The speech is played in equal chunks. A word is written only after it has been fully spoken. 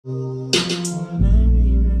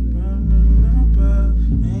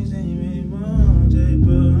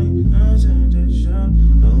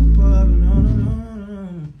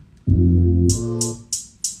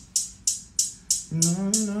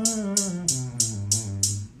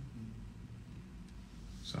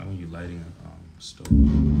lighting a stove.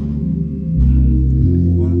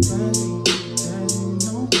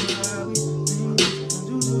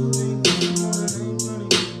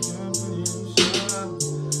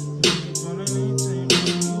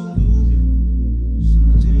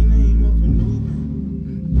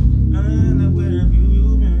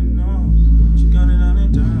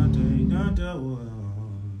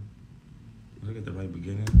 Look at the right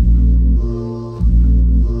beginning.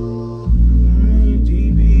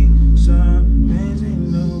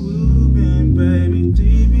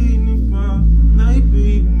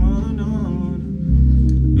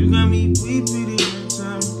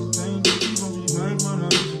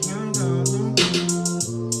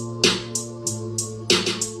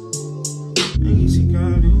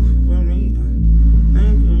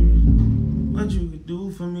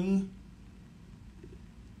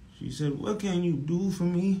 She said, what can you do for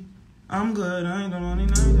me? I'm good, I ain't done money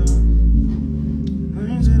neither. I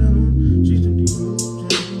ain't said I don't. She's the rude.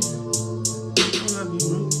 I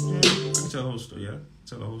can tell the whole story, yeah?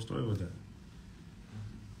 Tell the whole story with that.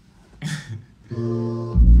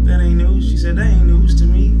 That ain't news. She said, that ain't news to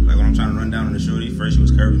me. Like when I'm trying to run down on the shorty, first she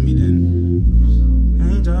was curving me, then I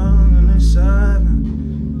ain't down on the side.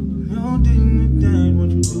 No thing, what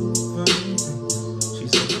you do for me? She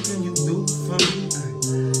said, what can you do for me?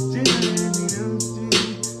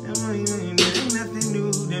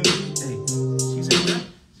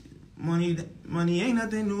 Money ain't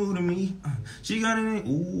nothing new to me. She got it.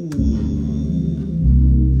 Ooh,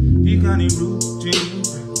 he got it routine.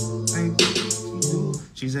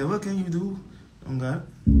 She said, what can you do? Don't got.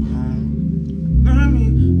 Don't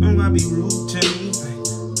gotta be rude to me.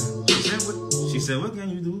 She said, what can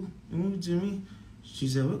you do? Rude to me. She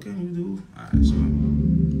said, what can you do? Alright, so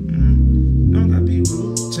don't gotta be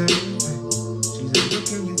rude to me. She said, what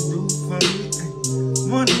can you do for me?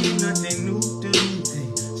 Money ain't nothing new to me.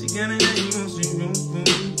 She got it.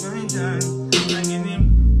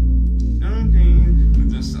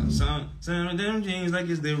 Some of them jeans like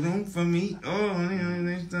it's the room for me. Oh,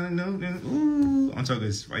 ooh, I'm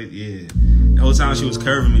talking right, yeah. The whole time she was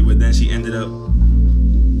curving me, but then she ended up.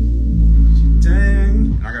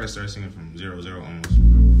 Dang. I gotta start singing from 0-0 almost.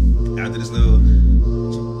 After this little.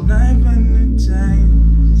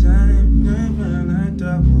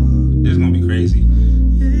 This is gonna be crazy.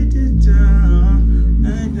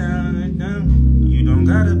 You don't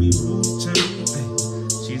gotta be rude to me.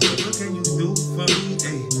 She said, what can you do for me?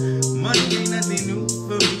 Money ain't nothing new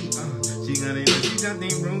for me. She got it, she got the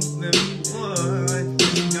room for me. Boy,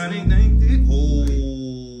 she got it, oh,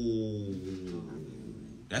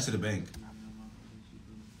 that's to the bank.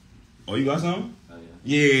 Oh, you got some? Oh,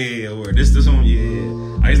 yeah. Yeah, word. This one,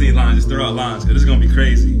 yeah. I just need lines, just throw out lines, because this is going to be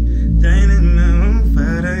crazy.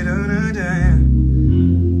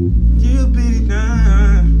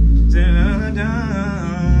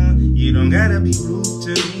 You don't gotta be rude to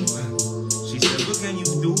me. She said, what can you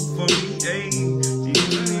do for me? Hey,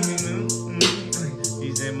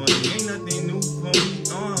 she said, money ain't nothing new for me.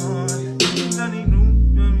 Oh, ain't nothing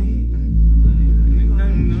new for me.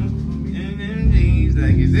 And them jeans,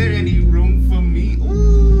 like, is there any room for me?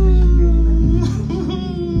 Ooh,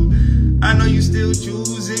 I know you still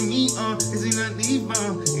choosing me. Is it not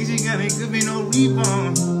rebound? Is it gonna give me no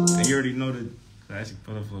rebound? And you already know the classic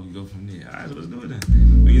pull-up flow. We go from there. All right, so let's do it then.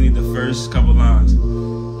 We need the first couple lines.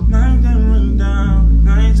 Nine run down,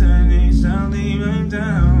 9 times run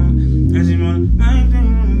down. And she want 9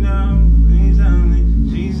 run down,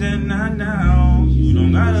 she said not now. You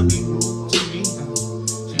don't gotta be rude to me.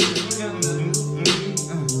 She said you gotta be rude to me.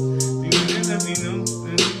 You gotta be rude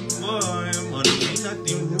to me, boy. Money ain't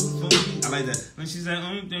nothing new for me. I like that. When she said,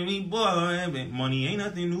 to me, boy, money ain't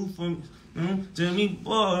nothing new for me. To me,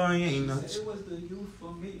 boy, ain't nothing. It was the you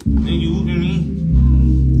for me. The you to me.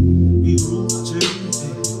 Be rude to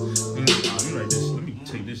me.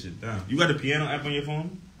 Take this shit down. You got the piano app on your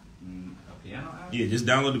phone? A piano app? Yeah, just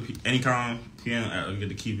download any kind of piano app and get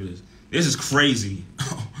the key for this. This is crazy.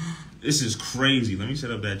 This is crazy. Let me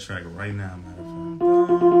set up that track right now, matter of fact.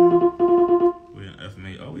 We're in F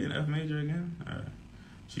major. Oh, we in F major again? Alright.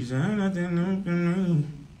 She said, ain't nothing new to me.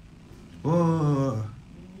 Whoa.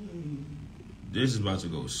 This is about to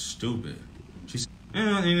go stupid. She said,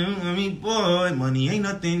 ain't nothing new to me, boy. Money ain't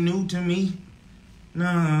nothing new to me. No.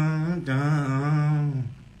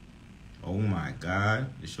 Oh my God.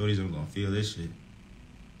 The shorties are gonna feel this shit.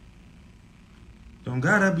 Don't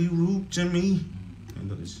gotta be rude to me. Let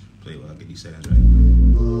me just play while I get these settings right.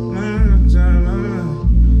 Run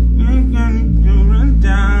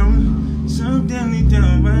down. So damn it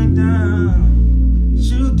down, right down.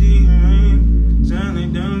 Shoot the rain. Sound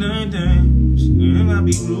like down. She ain't gotta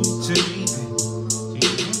be rude to me. She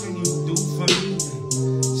ain't gonna be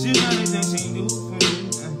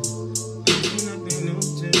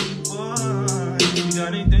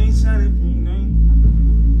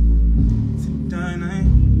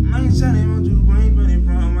ain't selling what you ain't running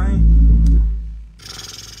from, man.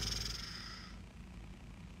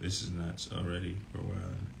 This is nuts already for a while.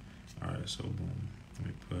 Alright, so boom. Let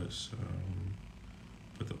me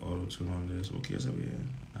put the auto tune on this. What keys are we in?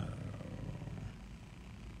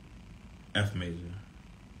 F major.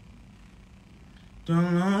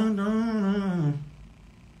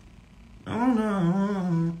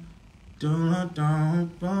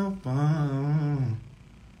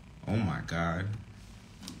 Oh my God.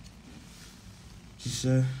 She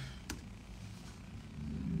said,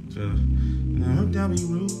 don't be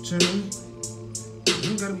rude to me. You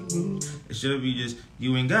ain't gotta be rude. It should be just,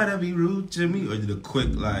 you ain't gotta be rude to me. Or the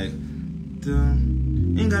quick, like,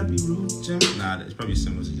 ain't gotta be rude to me. Nah, it's probably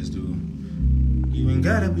similar to just do. You ain't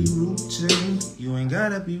gotta be rude to me. You ain't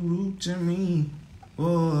gotta be rude to me.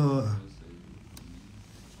 Oh.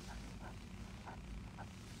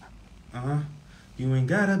 You ain't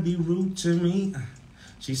gotta be rude to me.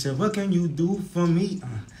 She said, what can you do for me?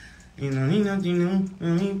 You know, ain't nothing new to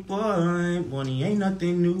me, boy. Money ain't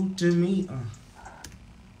nothing new to me.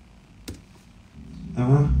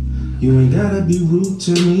 You ain't gotta be rude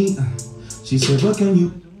to me. She said, what can you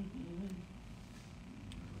do?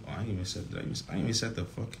 Oh, I ain't even set the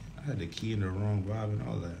fucking, I had the key in the wrong vibe and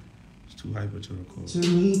all that. It's too hyper to record. To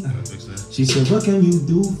me, she said, what can you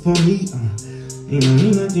do for me?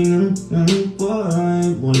 Ain't nothing new to me, boy.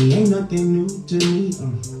 Money ain't nothing new to me.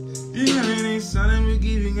 You ain't something we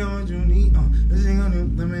giving you what you need. This ain't gonna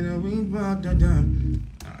limit the we brought that down.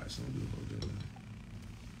 Alright, so we'll do that.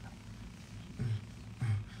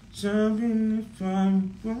 Jumping the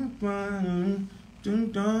fire,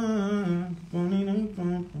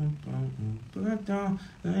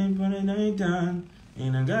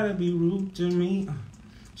 and I gotta be rude to me.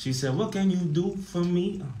 She said, what can you do for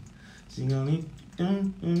me? She gonna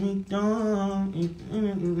don't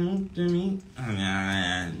to me.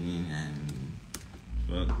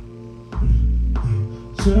 Fuck.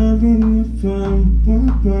 Jumping the fire,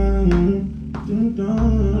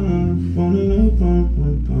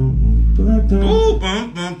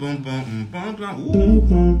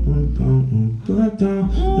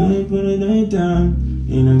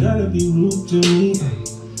 and I gotta be rude to me.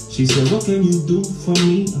 She said, what can you do for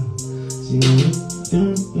me? She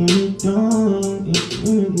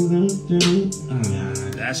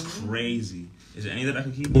that's crazy. Is there any that I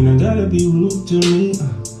can keep? And I gotta be rude to me.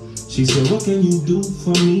 She said, what can you do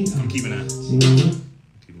for me? I'm keeping that.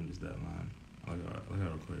 Keeping just that line. I gotta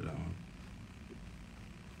record that one.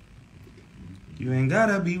 You ain't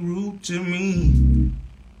gotta be rude to me.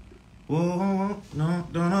 Oh, no,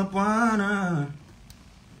 don't wanna.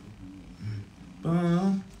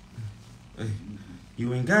 Hey,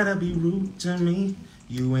 you ain't gotta be rude to me.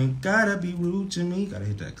 You ain't gotta be rude to me. Gotta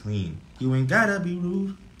hit that clean. You ain't gotta be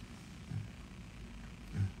rude.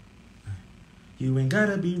 You ain't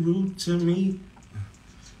gotta be rude to me.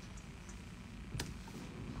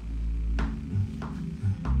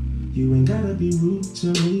 You ain't gotta be rude to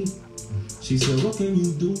me. She said, what can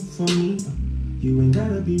you do for me? You ain't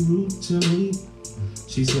gotta be rude to me.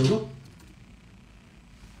 She said, what?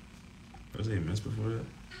 Was there a miss before that?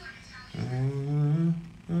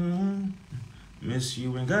 Miss,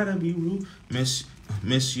 you ain't gotta be rude. Miss,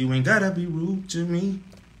 you ain't gotta be rude to me.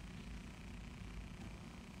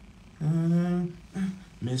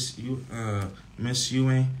 Miss, you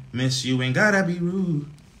ain't gotta be rude.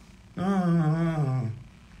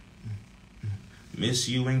 Miss,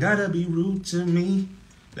 you ain't gotta be rude to me.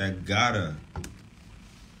 That gotta.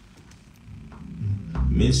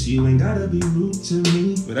 Miss, you ain't gotta be rude to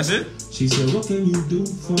me. But that's it? She said, what can you do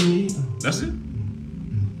for me? That's it?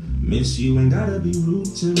 Miss, you ain't gotta be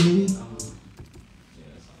rude to me.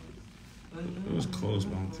 It was close,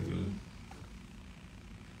 but I don't think it was.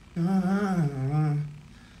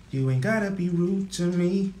 You ain't gotta be rude to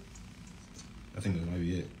me. I think that might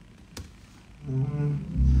be it.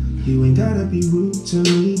 You ain't gotta be rude to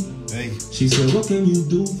me. Hey. She said, what can you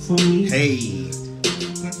do for me? Hey.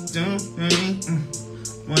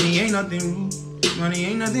 Money ain't nothing rude. Money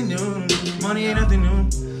ain't nothing new. Money ain't nothing new.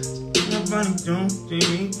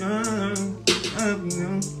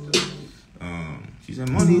 She said,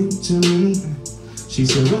 money to me. She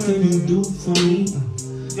said, what can you do for me?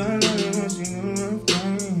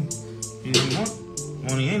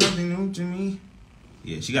 Money ain't nothing new to me.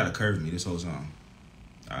 Yeah, she gotta curve me this whole song.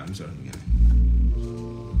 Alright, let me start from the beginning.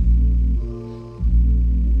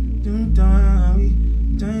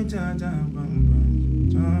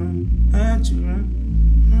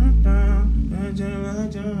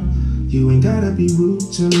 You ain't gotta be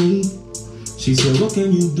rude to me. She said, what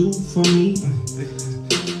can you do for me?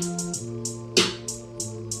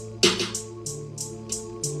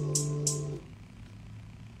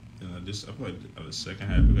 this. I feel like the second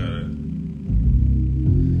half we gotta.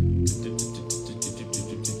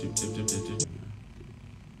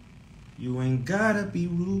 You ain't gotta be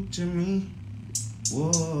rude to me.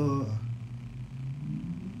 Whoa.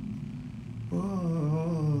 Whoa.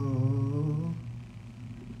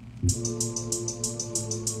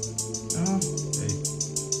 Oh, hey.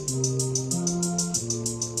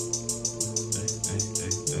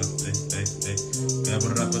 Hey.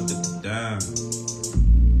 Put it down.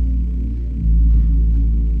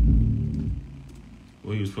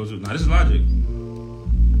 What you supposed to? Nah, this is Logic.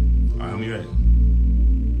 Alright, let me ready.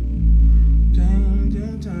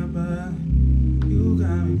 You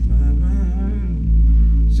got me flying.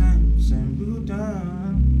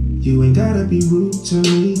 You ain't gotta be rude to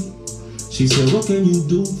me. She said, what can you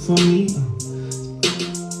do for me?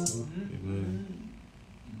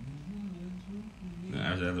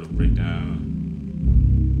 After that little breakdown,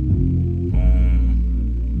 boom,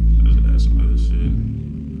 that's some other shit.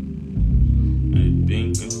 And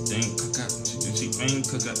bing, she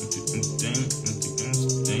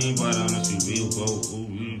bang, but honestly, real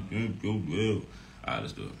go, real. Alright,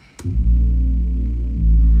 let's do it.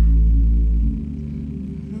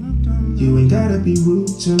 You ain't gotta be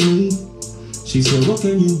rude to me. She said, what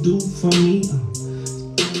can you do for me?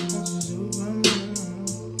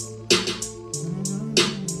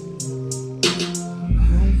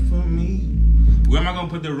 Where am I gonna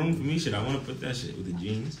put the room for me shit? I wanna put that shit with the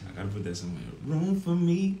jeans. I gotta put that somewhere. Room for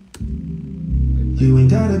me. You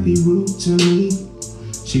ain't gotta be rude to me.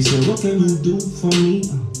 She said, what can you do for me?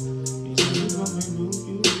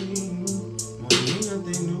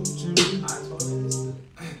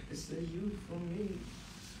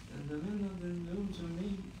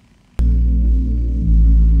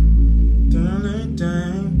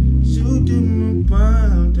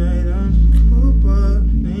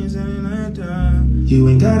 You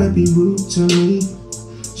ain't gotta be rude to me.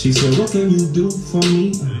 She said, what can you do for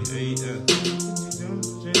me?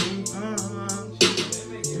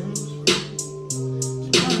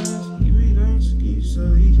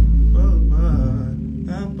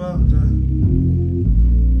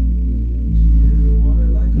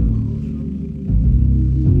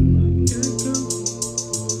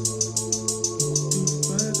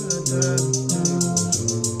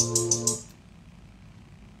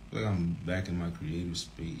 Like I'm back in my creative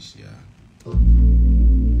space, yeah. You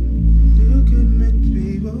can make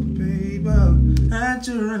people, had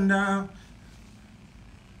to run down.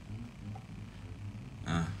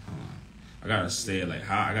 Hold on. I gotta stay like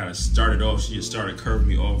how I gotta start it off. She just started curving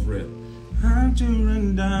me off rip. Had to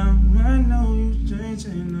run down. I know you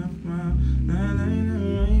changing up my.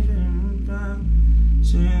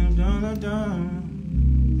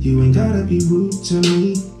 You ain't gotta be rude to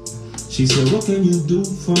me. She said, what can you do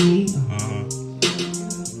for me?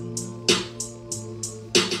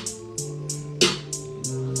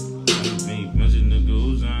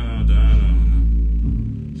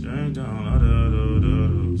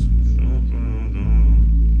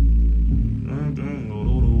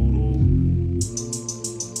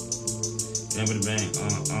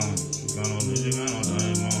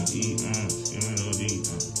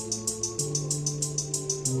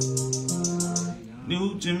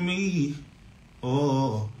 New to me,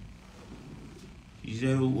 oh. She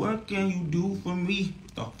said, what can you do for me?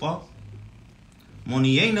 The fuck?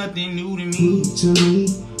 Money ain't nothing new to me.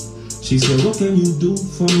 She said, what can you do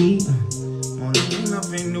for me? Money ain't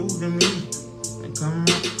nothing new to me. And come on.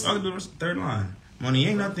 I'll do the third line. Money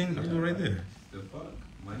ain't nothing. I'll do it right there. The fuck?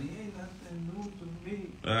 Money ain't nothing new to me.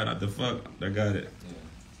 Not the fuck. I got it.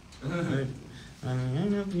 Yeah. Money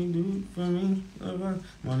ain't nothing new for me.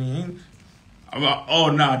 Money ain't. Oh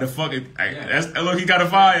nah, the fuck is, that's look, he got a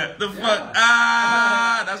fire. The fuck,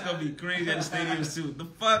 that's gonna be crazy at the stadium too. The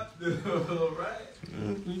fuck, right?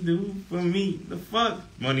 What you do for me? The fuck,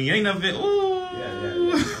 money ain't nothing. Ooh,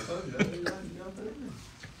 yeah.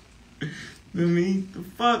 To me, the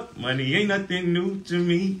fuck, money ain't nothing new to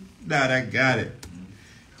me. Nah, I got it.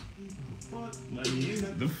 Money ain't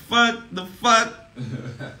nothing. The fuck.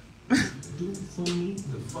 Do for me.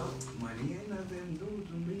 The fuck, money ain't nothing new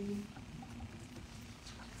to me.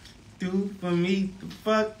 Do for me, the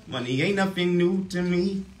fuck, money ain't nothing new to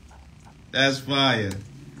me. That's fire.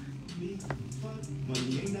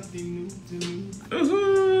 Money ain't nothing new to me.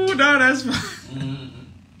 Ooh, no, that's fire.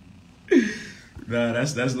 Nah,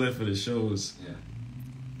 that's lit for the shows. Yeah.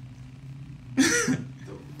 The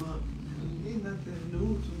fuck, money ain't nothing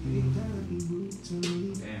new to me. Gotta be rude to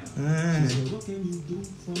me. Damn. She said, what can you do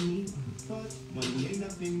for me? Fuck, money ain't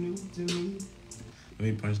nothing new to me. Let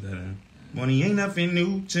me punch that in. Money ain't nothing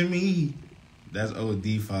new to me. That's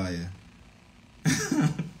OD fire.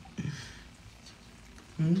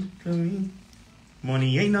 For me.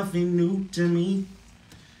 Money ain't nothing new to me.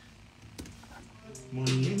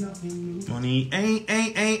 Money ain't nothing new. Money ain't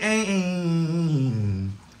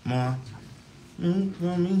more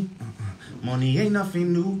for me. Money ain't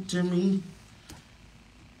nothing new to me.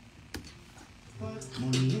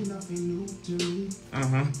 Money ain't nothing new to me.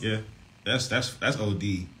 Yeah. That's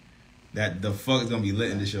OD. That the fuck is gonna be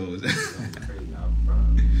lit in the shows.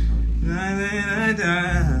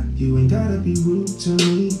 You ain't gotta be rude to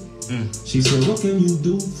me. She said, what can you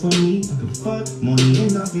do for me? The fuck? Money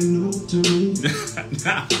ain't nothing new to me.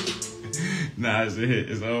 Nah, it's a hit.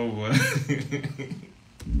 It's over.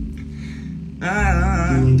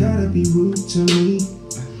 You ain't gotta be rude to me.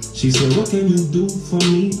 She said, what can you do for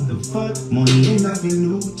me? The fuck? Money ain't nothing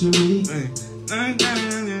new to me.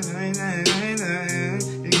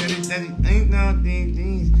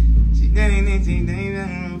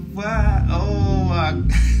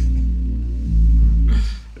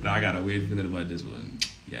 Now I gotta wait for about this one.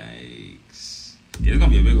 Yikes. Yeah, it's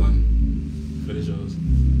gonna be a big one for the shows.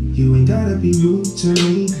 You ain't gotta be rude to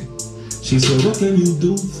me. She said, what can you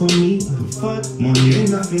do for me? The fuck? Money ain't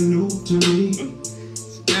nothing new to me.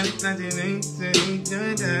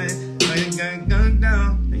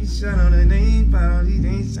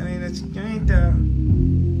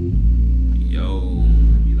 Yo,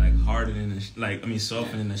 you like hardening the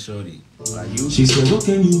softening the shorty. Like you. She said, what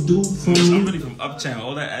can you do for me? I'm really from Uptown.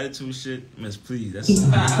 All that attitude shit, miss, please. That's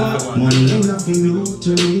money ain't nothing new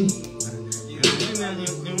to me.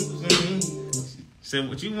 Say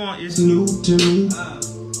what you want is new to me.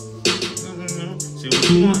 Say what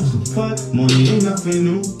you want. Fuck, money ain't nothing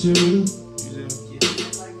new to me.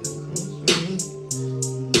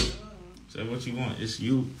 Say what you want. It's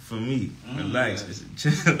you for me. Relax. It's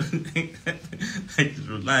chill. Like just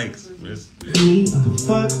relax.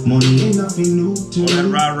 Fuck, money ain't nothing new to me.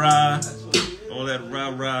 All that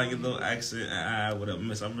rah-rah, your little accent. What up,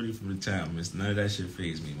 miss? I'm really from the town, miss. None of that shit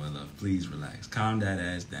faze me, my love. Please relax. Calm that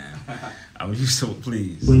ass down. I was used to it,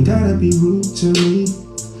 please. You ain't gotta be rude to me.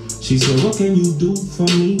 She said, what can you do for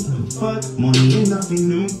me? Fuck, money ain't nothing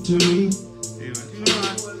new to me. Hey, what you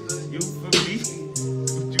want? You for me?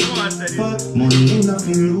 What you want? I said fuck, money ain't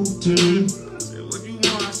nothing new to me. I said, what you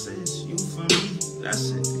want? I said, it's you for me.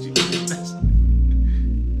 That's it. That's it.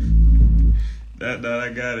 That I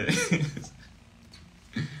got it.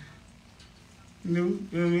 New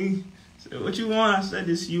for me. Said, what you want? I said,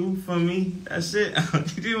 it's you for me. That's it.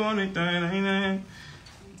 Did you want it? No.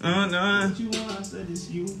 What you want? I said, it's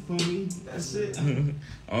you for me. That's it.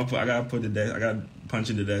 I gotta put I gotta punch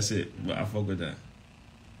into that's it. But I fuck with that.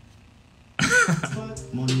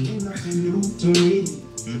 Money ain't nothing new to me.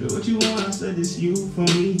 Said, what you want? I said, it's you for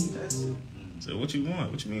me. That's it. So what you want?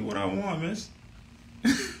 What you mean? What I want, miss?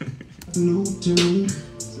 New to me.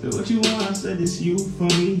 Said, what you want? I said, it's you for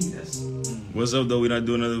me. That's it. What's up, though? We not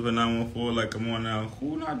doing another for 914. Like, come on now.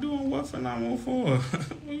 Who not doing what for 914?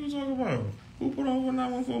 What you talking about? Who put on for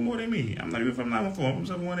 914 more than me? I'm not even from 914. I'm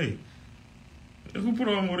 718. Who put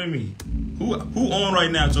on more than me? Who on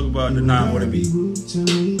right now talk about the 9 more than me?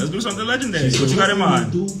 Let's do something legendary. What you got in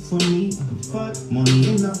mind? Money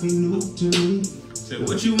ain't nothing new to me. Said,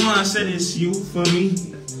 what you want? I said, it's you for me.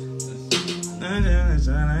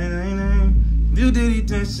 You did it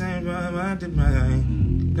the same. I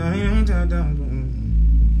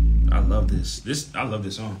love this. I love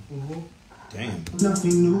this song. Damn.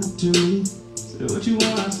 Nothing new to me. Said, what you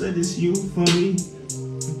want? I said, it's you for me.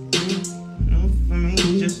 For me,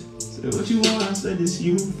 just said, what you want? I said, it's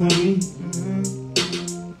you for me.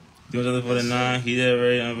 Doing something for the 9. He did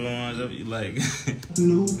very influence. You like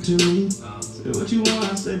new to me. Said, what you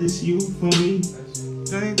want? I said, it's you for me.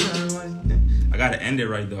 I gotta end it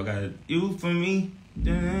right though. I gotta you for me.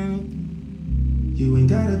 You ain't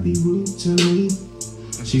gotta be rude to me.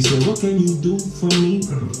 She said, what can you do for me?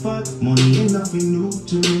 Fuck, money ain't nothing new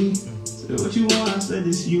to me. Said, what you want? I said,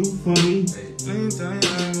 it's you for me.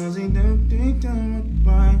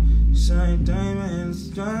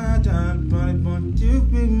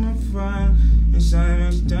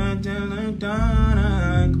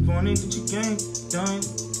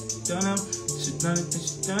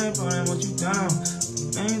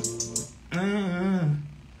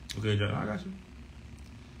 Okay, Joe, I got you.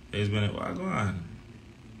 It's been a while. Go on.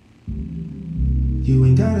 You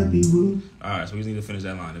ain't gotta be rude. Alright, so we just need to finish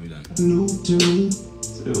that line. Then we done. New to me.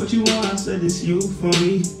 Said, what you want? I said, it's you for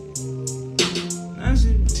me. That's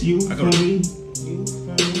it. It's you for me. You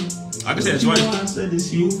for me. I can say it twice. I said,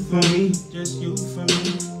 it's you for me. Just you for me.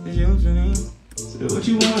 It's you for me. Said, what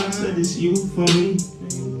you want? I said, it's you for me.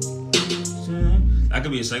 That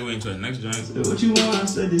could be a segue into the next joint. Said, what you want? I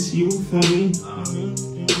said, it's you for me.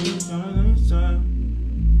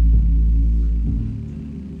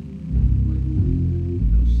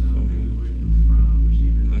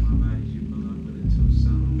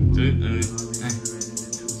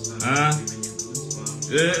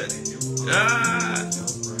 Do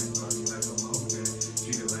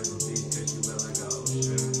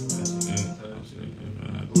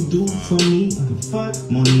for me, fuck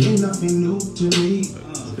money ain't nothing new to me.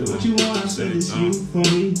 What you want, I said it's you for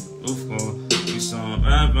me. You saw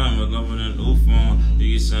bad man with love in a new phone.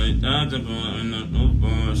 You say that in a new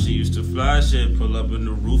phone. She used to fly shit, pull up in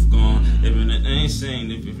the roof gone. Living it ain't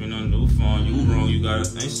sane if you're in a new phone. You wrong, you gotta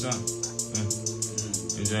think something.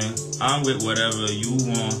 I'm with whatever you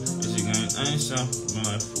want. Is you gonna ain't something? I'm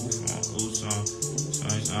like poof on, poof on.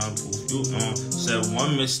 Poof, you on. Said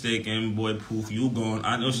one mistake and boy, poof, you gone.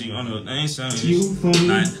 I know she on the ain't something. You for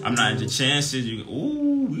me. I'm not into chances. You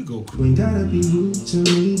ooh, we go crazy. You ain't gotta be rude to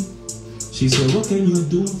me. She said, what can you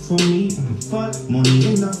do for me? Fuck, money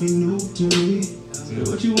ain't nothing new to me. Said,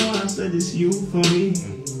 what you want? I said, it's you for me.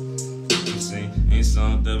 Ain't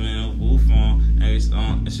something that in a roof on. It's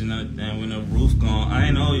on, it's another thing when the roof gone. I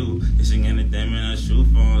ain't know you. It's again the thing in a shoe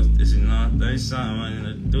phone. This is not 30 something in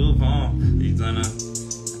a do phone. He's gonna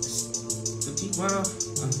keep well.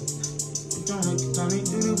 You don't need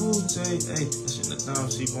to do the boo say, hey, that's in the time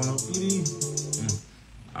she wanna be.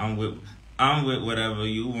 I'm with whatever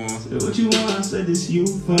you want. So what you want? I said it's you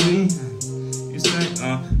for me. You say, I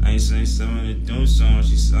ain't saying something to do something.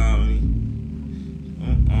 She saw me.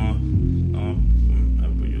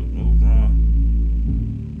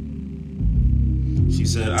 She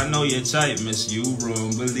said, I know you're tight, miss you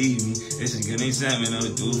wrong, believe me. This is gonna something no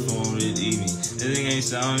do for me, leave me. This ain't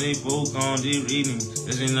something book on the reading.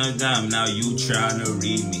 This ain't no time, now you trying to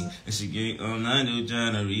read me. This ain't online, you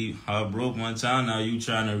trying to read. I broke one time, now you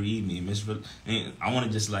trying to read me. Miss, I wanna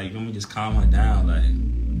just like, let me just calm her down, like,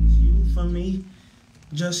 you for me,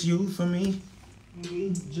 just you for me.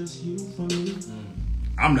 Just you for me.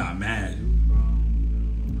 I'm not mad.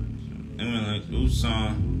 I mean, like, do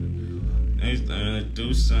something.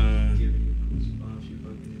 Do some.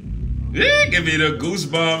 Yeah, give me the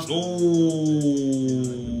goosebumps. Ooh.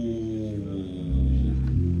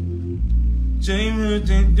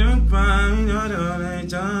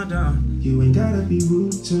 You ain't gotta be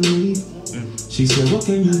rude to me. She said, what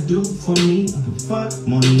can you do for me? Fuck,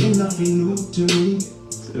 money ain't nothing new to me.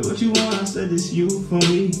 Said, what you want? I said, it's you for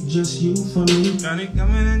me. Just you for me. Gotta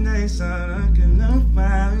come in and day, so I can know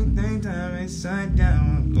by everything time inside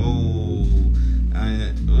down. Oh.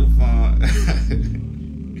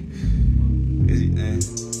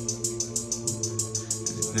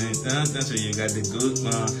 So you got the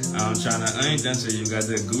goosebumps. I'm trying to ain't done so you got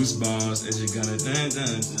the goosebumps. Is you gonna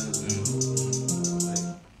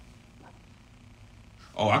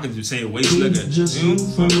Oh, I could just say it way slicker. Just you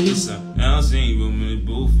for me. I don't see you in the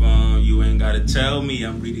booth. You ain't gotta tell me.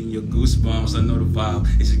 I'm reading your goosebumps. I know the vibe.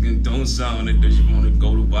 It's just gonna do something that does you wanna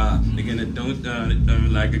go to vibe. They're gonna do it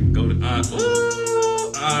like a go to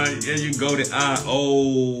yeah, you go to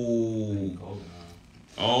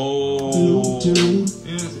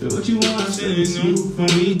what you want? I said it's you for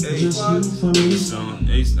me. Just you for me. Do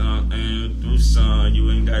some.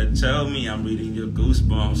 You ain't gotta tell me. I'm reading your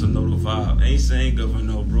goosebumps. I know the vibe. Ain't saying go for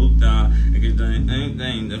no broke down. Niggas done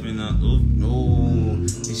anything. Definitely not. No.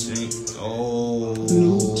 He's saying,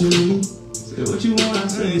 new to me. Say what you want. I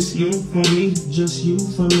said it's you for me. Just you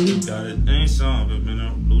for me. Got it. Ain't something. But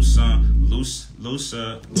no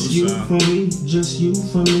looser. You for me, just you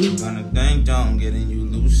for me. Gonna think down, getting you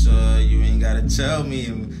looser. You ain't gotta tell me,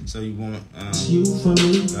 so you wanna. You for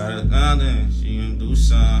me. Got it nothing. She gonna do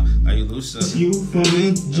something. Are you looser? You for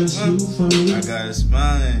me, just you for me. I got it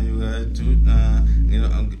smiling, you got it too. You know,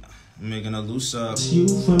 I'm making a loose up. You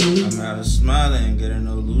for me. I'm out of smiling, getting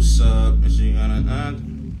no loose up. And she gonna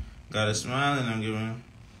got it smiling, I'm giving.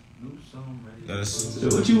 So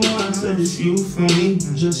what you want? I said it's you for me,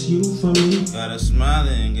 just you for me. Got a smile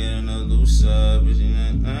and getting a loose up. But you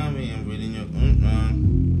not me, I'm reading your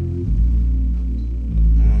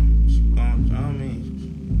She gonna tell me.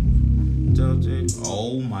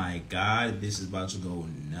 Oh my God, this is about to go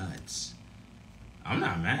nuts. I'm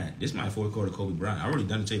not mad. This is my fourth quarter Kobe Bryant. I already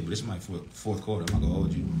done the tape, but this is my fourth quarter. I'm not gonna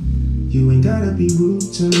hold you. You ain't gotta be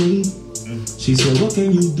rude to me. She said, what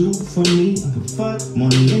can you do for me? Fuck,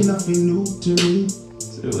 money ain't nothing new to me.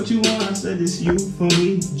 Said, what you want? I said, it's you for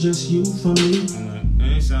me. Just you for me. I'm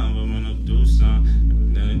like, ain't something, but I'm gonna do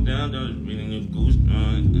something. Then down, reading your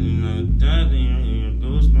goosebumps. You know, that thing, your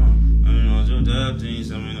goosebumps. I know, do that thing,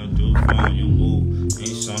 something to do for you, boo.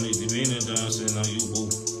 Ain't something to be in the dance, and now you, boo.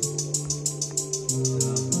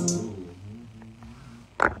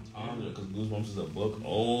 Because Goosebumps is a book.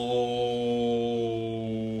 Oh,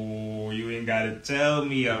 you ain't gotta tell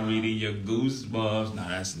me I'm reading your Goosebumps. Nah,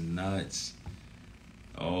 that's nuts.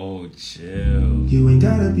 Oh, chill. You ain't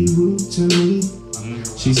gotta be rude to me.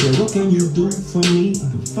 She said, what can you do for me?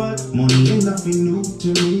 Fuck, money ain't nothing new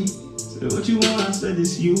to me. Said, what you want? I said,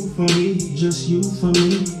 it's you for me, just you for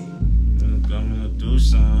me. I'm gonna do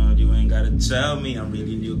something, you ain't gotta tell me. I'm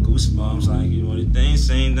reading your goosebumps like you want the thing,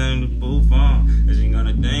 same thing the booth on. Is you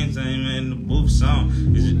gonna dance, same in the booth song?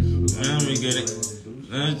 Is it, let me get it.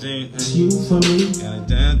 It's you for me. Got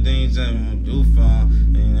damn things I want to do for.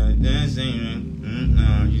 Ain't no dancing.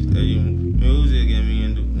 Music get me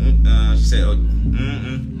into. She said,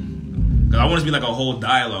 cause I want it to be like a whole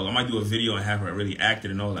dialogue. I might do a video and have her really act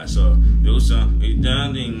it and all that. So do something, she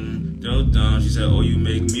said, oh, you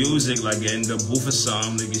make music like in the booth or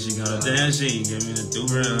something. Nigga, she gonna dance, she give me the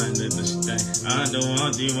do-run. I don't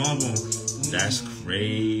want you want. That's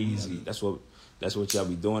crazy. That's what y'all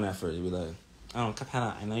be doing at first. You be like, oh,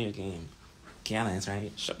 Capella, I know your game. Gallons,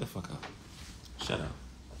 right? Shut the fuck up. Shut up.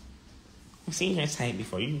 I've seen your type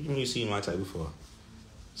before. You've seen my type before.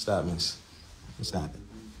 Stop, miss. Stop it.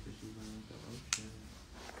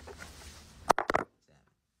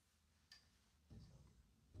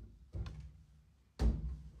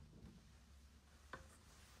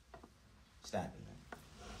 Stop it, man.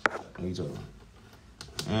 What are you talking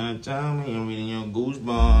about? Tell me I'm reading your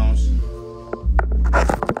goosebumps.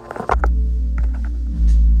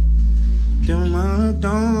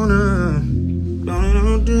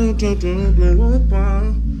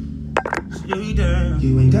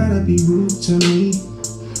 You ain't gotta be rude to me.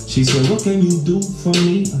 She said, what can you do for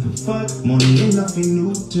me? Fuck, money ain't nothing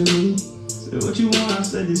new to me. Said, what you want? I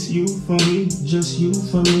said, it's you for me, just you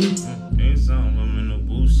for me. Ain't something, I'm in the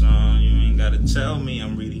booth song. You ain't gotta tell me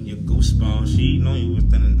I'm reading your goosebumps. She know you was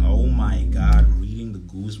thinking, oh my God, reading the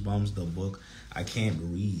Goosebumps, the book. I can't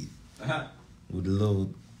read. With the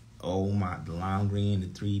little, the lime green, the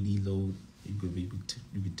 3D load. You could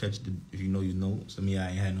touch the, if you know, you know. Some of y'all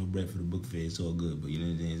ain't had no bread for the book fair, it's all good. But you know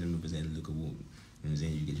what I'm saying? Some of us had to look at what. You know what I'm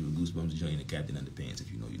saying? You get you a Goosebumps joint and a Captain Underpants,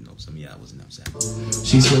 if you know, you know. Some of y'all wasn't upset.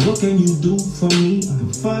 She said, what can you do for me?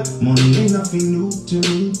 Fuck, money ain't nothing new to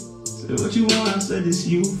me. Said, what you want? I said, it's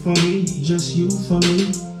you for me, just you for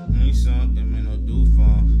me. Ain't something man no do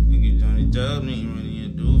for. Nigga Johnny Dub, ain't really a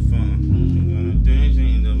do for. You gonna dance,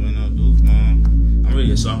 ain't nothing no do for. I'm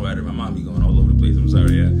really a songwriter. My mom be going all over the place. I'm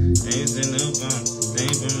sorry, yeah. Ain't the new phone,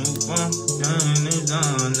 ain't the new phone, ain't the new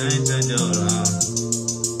song, ain't the new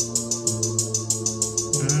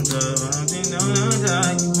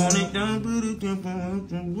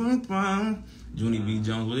Junie B.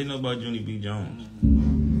 Jones. What do they know about Junie B. Jones?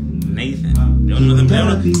 Nathan. They don't know nothing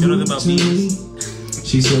about Beezus.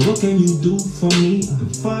 She said, what can you do for me?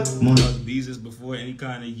 Fuck Beezus before any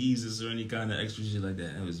kind of Yeezus or any kind of extra shit like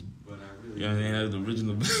that. It was, you know what I'm saying? That was the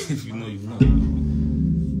original. If you know, you know.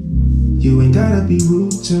 You ain't gotta be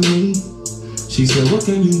rude to me. She said, what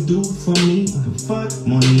can you do for me? Fuck,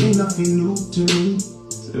 money ain't nothing new to me.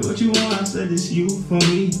 Said, what you want? I said, it's you for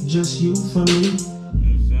me, just you for me. Do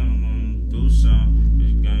something. Do something.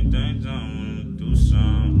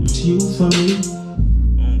 It's you for me.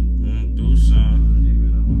 Do something.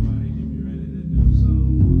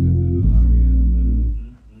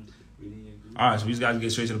 Alright, so these guys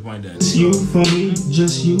get straight to the point then. It's you for me,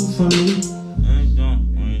 just you for me. I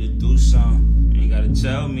don't want you to do something. You ain't gotta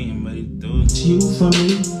tell me, I'm ready to do it. It's you for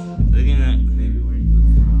me. Looking at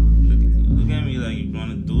me like you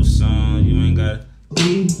wanna do something. You ain't gotta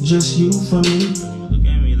be just you for me. Look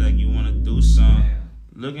at me like you wanna do something.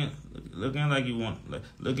 Looking like you want,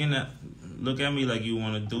 look at me like you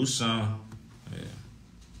wanna do something. Yeah.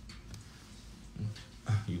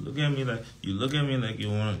 You look at me like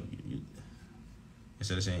you wanna.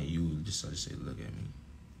 Instead of saying you, just say look at me.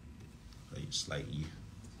 Like it's like you.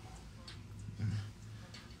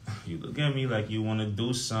 You look at me like you wanna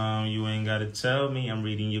do something. You ain't gotta tell me. I'm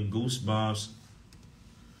reading your goosebumps.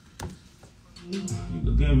 You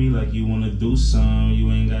look at me like you wanna do something.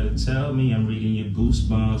 You ain't gotta tell me. I'm reading your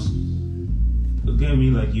goosebumps. Look at me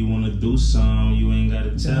like you wanna do something. You ain't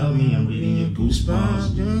gotta tell me. I'm reading your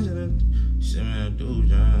goosebumps.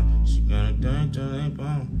 She gonna dance till they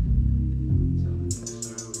bomb.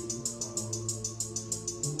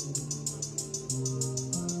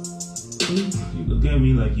 You look at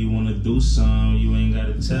me like you wanna do something. You ain't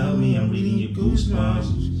gotta tell me. I'm reading your goosebumps.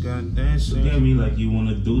 Look at me like you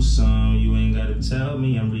wanna do something. You ain't gotta tell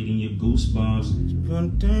me. I'm reading your goosebumps.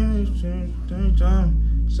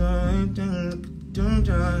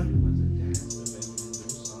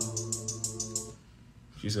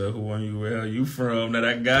 She said, who are you? Where are you from? That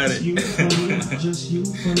I got it. You for me, just you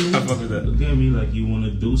for me. I fuck with that. Look at me like you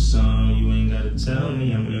wanna do something. You ain't gotta tell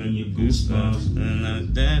me. I'm reading your goosebumps.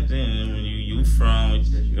 And that thing when you from,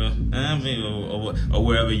 or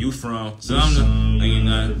wherever you from. Something you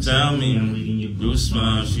gotta tell me. I'm reading your your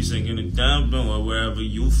goosebumps. She said, get it down, or wherever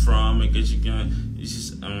you from, and get you gun. It's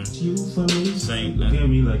just, You for me. saying Look at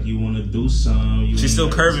me like you wanna do some. she's still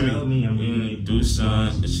curving me. I'm You reading do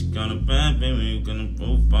something. She gonna bang, baby, you gonna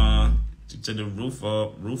roof on. To the roof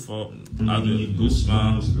up. I'll do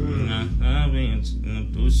goosebumps.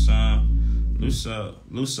 Do some. Loose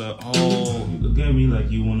up. Oh. Look at me like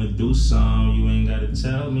you wanna do some. You ain't gotta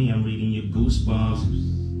tell me. I'm reading your goosebumps.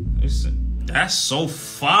 That's so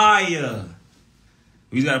fire.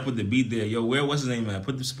 We just gotta put the beat there. Yo, what's his name at?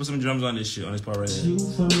 Put some drums on this shit, on this part right here. You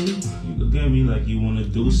for me. You look at me like you wanna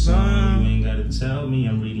do some. You ain't gotta tell me.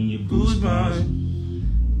 I'm reading your goosebumps.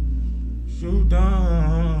 Shoot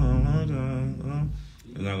down.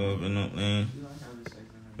 You're not gonna open up, man.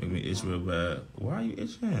 Make me itch real bad. Why are you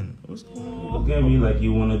itching? What's going on? Look at me like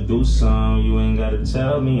you wanna do some. You ain't gotta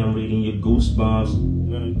tell me. I'm reading your goosebumps.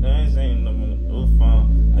 Dance ain't no gonna do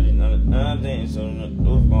fun. I just know the dance so no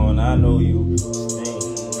do fun. I know you.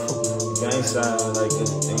 Gang sound like a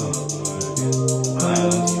thing.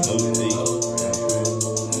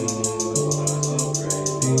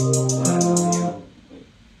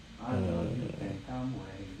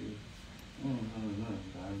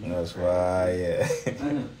 That's why, yeah.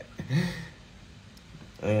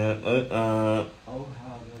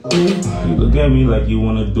 You look at me like you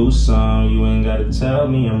wanna do some. You ain't gotta tell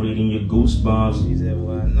me. I'm reading your goosebumps. She said,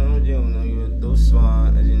 well, I know you do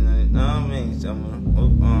swan. As you know me. She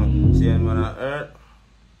said, when I heard.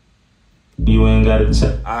 You ain't gotta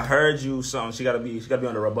tell. I heard you something. She gotta be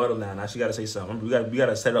on the rebuttal now. Now she gotta say something. We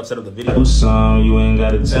gotta set up the video. Do some. You ain't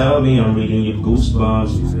gotta tell me. I'm reading your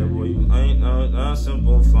goosebumps. She said, boy, you ain't no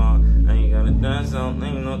simple fun. I ain't gotta dance something.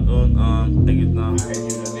 Ain't no take it down. She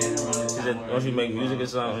said, don't you make music or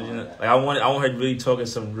something? You know? Like I want her really talking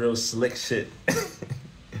some real slick shit. You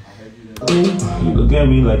look at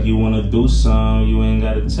me like you wanna do some. You ain't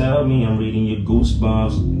gotta tell me. I'm reading your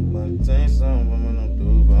goosebumps.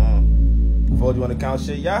 Before you wanna count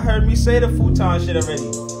shit, y'all heard me say the futon shit already.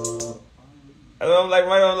 I'm like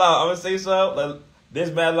right on loud. I'm gonna say something. Like,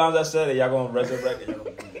 this bad lines I said it, y'all gonna resurrect it.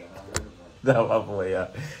 No, my boy,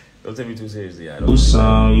 y'all. Don't take me too seriously, y'all. Do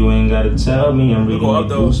some. You ain't gotta tell me. I'm reading your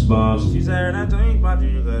goosebumps. She said, I think about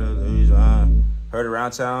you gotta lose. Heard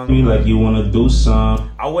around town. Me like you wanna do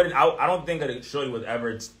some. I don't think that Shorty would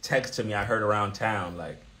ever text to me. I heard around town.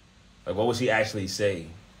 Like what would she actually say?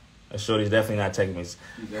 Shorty's definitely not texting me.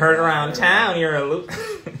 Heard around town, you're a loop.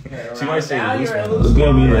 She might say a loose one. Look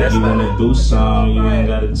at me like you wanna do some. You ain't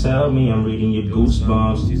gotta tell me. I'm reading your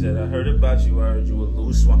goosebumps. She said, I heard about you. I heard you a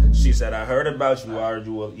loose one. She said, I heard about you. I heard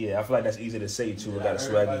you a. Yeah, I feel like that's easy to say too. It got a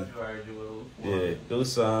swaggy. Yeah, do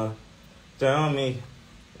some. Tell me.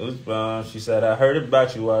 Loose. She said, I heard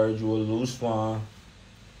about you. I heard you a loose one.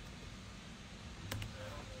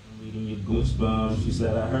 I'm reading your goosebumps. She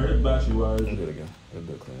said, I heard about you. I heard you. Do it again. Do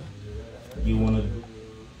it clean. You wanna.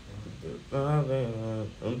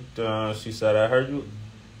 She said, I heard you.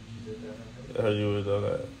 I heard you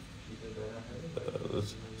were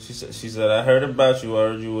she said, I heard about you. I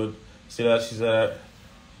heard you would. See that? She said,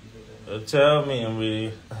 tell me, I'm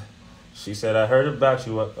really. She said, I heard about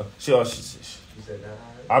you. She said,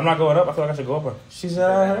 I'm not going up. I feel like I should go up. She said,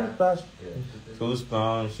 I heard about you.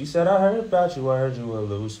 Goosebumps. She said, I heard about you. I heard you were a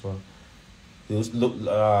loose one. She said,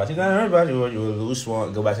 I heard about you. You were a loose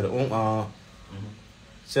one. Go back to the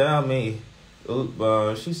Tell me.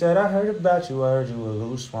 She said, I heard about you. I heard you were a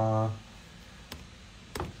loose one.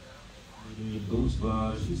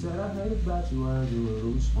 Goosebumps. She said, I heard about you. I heard you were a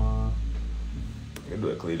loose one. You can do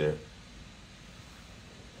it clear there.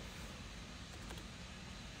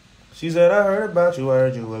 She said, I heard about you. I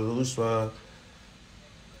heard you were a loose one.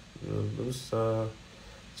 You were a loose one.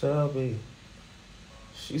 Tell me.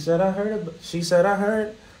 She said, I heard about you. I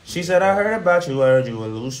heard you were a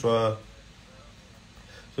loose one.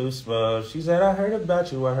 She said, I heard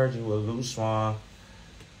about you. I heard you were a loose one.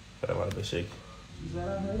 That might have been shaky. She said,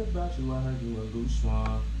 I heard about you. I heard you were a loose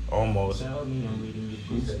one. Almost. Tell me I'm reading your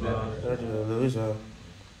goosebumps. I heard you were a loose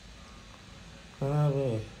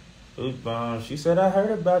one. She said, I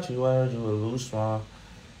heard about you. I heard you were a loose one.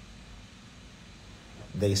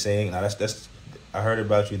 They saying, now that's. I heard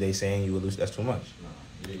about you. They saying you were loose. That's too much.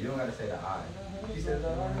 No, you don't gotta say the I. She said,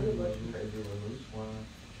 I heard about you. You were a loose one.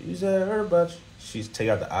 She said, I heard about you. She take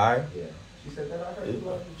out the I. Yeah. She said that I heard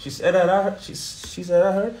about you. She said that I heard. She said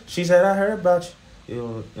I heard. She said I heard about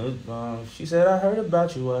you. She said I heard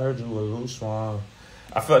about you. I heard you were a loose one.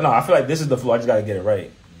 I feel like this is the flow. I just gotta get it right.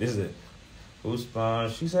 This is it. Loose one.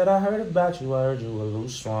 She said I heard about you. I heard you were a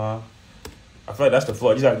loose one. I feel like that's the flow.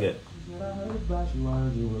 I just gotta get. She said I heard about you. I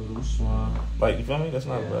heard you were a loose one. Like, you feel me? That's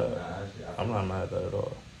not bad. I'm not mad at that at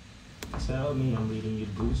all. Tell me I'm reading your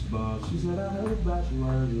goosebumps. She said I heard about you, I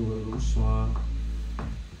heard you a loose one.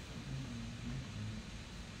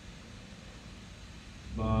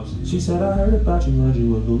 She said I heard about you, heard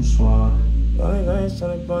you a loose one.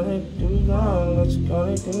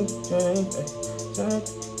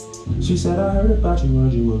 She said I heard about you,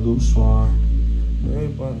 heard you a loose one.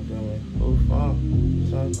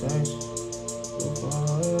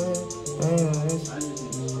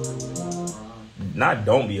 Not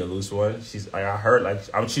don't be a loose one. She's like I heard like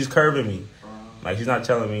she's curving me. Like she's not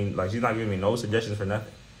telling me, like she's not giving me no suggestions for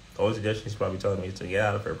nothing. The only suggestion she's probably telling me is to get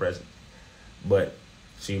out of her presence. But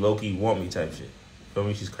she low-key want me type shit. Feel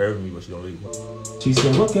me? She's curving me, but she don't leave me. She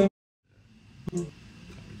said, okay.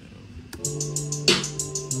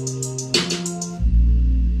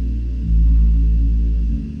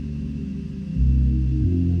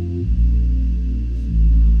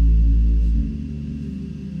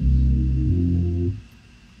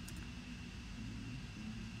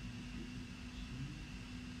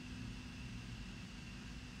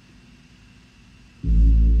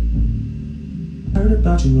 Heard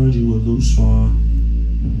about you, heard you a loose one.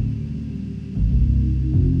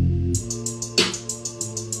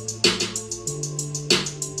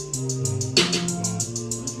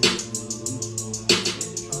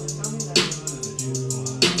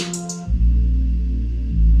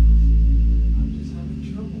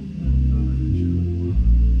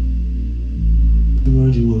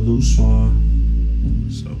 Heard you a loose one.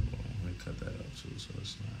 So, let me cut that out too, so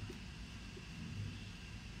it's not.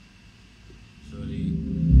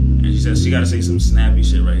 And she says she gotta say some snappy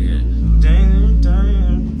shit right here. Then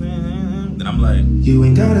I'm like, you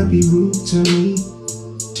ain't gotta be rude to me.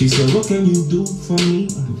 She said, what can you do for me?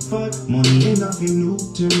 Fuck, money ain't nothing new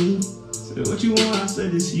to me. Said, what you want? I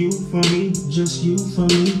said, it's you for me, just you for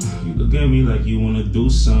me. You look at me like you wanna do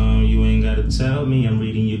some. You ain't gotta tell me, I'm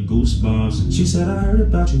reading your goosebumps. She said, I heard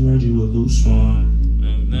about you, heard you a loose one.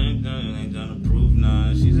 Ain't gonna prove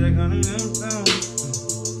none. She said,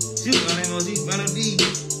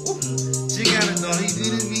 she gotta know he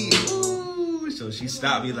did it me. Ooh. So she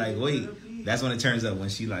stopped me like, wait. That's when it turns up when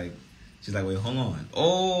she's like, wait, hold on.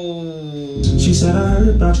 Oh. She said I heard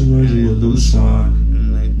about you, heard you a loose one.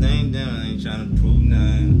 I'm like, dang, I ain't trying to prove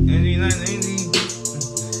nothing. And she like, and you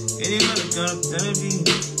gonna be.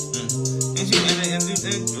 And she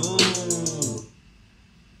ooh.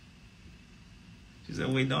 She said,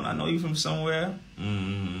 wait, don't I know you from somewhere?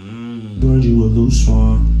 Heard you a loose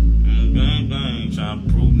one. Ain't trying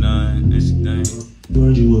to prove nothing. This thing.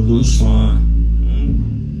 Heard you a loose one.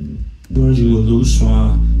 Heard you a loose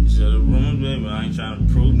one. She said the room, baby, I ain't trying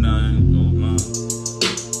to prove nothing. No.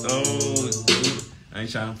 Oh, I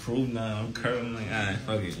ain't trying to prove nothing. I'm curving like, alright,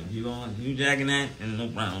 fuck it. You jacking that? And no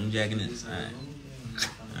problem, I'm jacking this. Alright.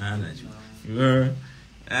 I let you. You heard?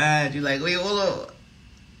 Alright, you like, wait, hold on.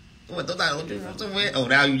 What, don't you from somewhere? Oh,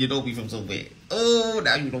 now you don't be from somewhere. Oh,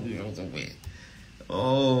 now you don't be from somewhere.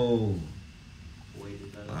 Oh.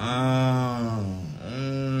 Oh.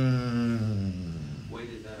 Wait,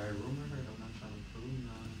 is that our rumor? I'm not trying to prove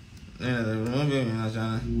nothing. Yeah, the rumor, I'm not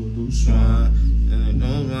trying to. You a loose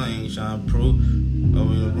one. I ain't trying to prove. Oh,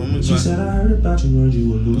 the rumor. She said I heard about you, heard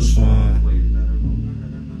you a loose one. Wait, is that our rumor?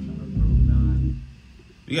 I'm not trying to prove nothing.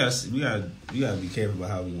 We gotta be careful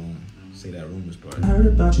about how we gonna say that rumors part. I heard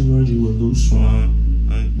about you, heard you a loose one.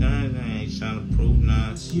 I ain't trying to prove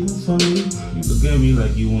nothing. You for me. You look at me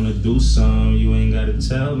like you wanna do some. You ain't gotta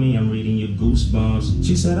tell me, I'm reading your goosebumps.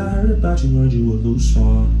 She said I heard about you, heard you a loose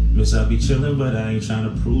one. Miss, I be chillin', but I ain't trying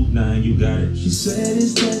to prove nothing. You got it. She said,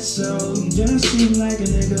 is that so? You just seem like a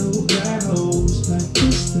nigga who got hoes. Like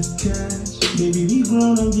this the catch. Baby, we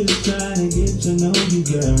grown, I'm just trying to get to know you,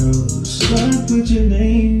 girl. Start with your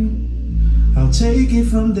name, I'll take it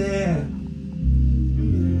from there.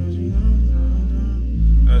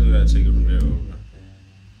 I do gotta take it from there over.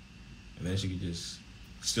 And then she could just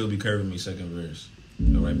still be curving me second verse.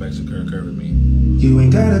 Go right back to curving me. You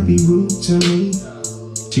ain't gotta be rude to me.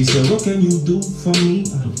 She said, what can you do for me?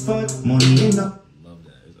 The fuck? Money ain't up. Love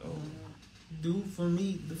that. It's over. Do for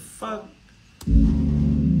me the fuck?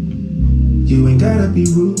 You ain't gotta be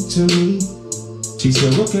rude to me. She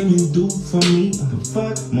said, what can you do for me? The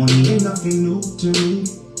fuck? Money ain't nothing new to me.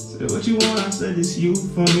 Said, what you want? I said, it's you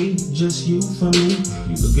for me, just you for me.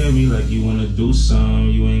 You look at me like you wanna do some.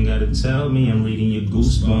 You ain't gotta tell me, I'm reading your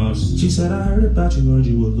goosebumps. She said, I heard about you, heard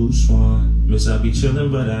you a loose one. Miss, I be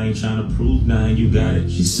chillin', but I ain't trying to prove nothing. You got it.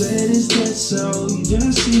 She said, is that so? You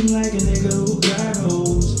just seem like a nigga who got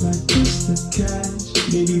hoes. Like this the catch.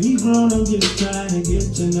 Baby, we grown, I'm just trying to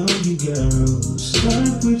get to know you, girl.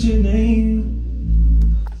 Start with your name.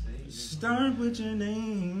 Start with your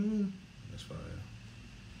name. That's fire.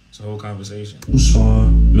 So the whole conversation.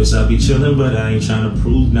 Miss, I be chillin', but I ain't tryna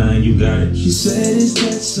prove nothing, you got it. She said, is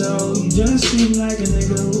that so? You just seem like a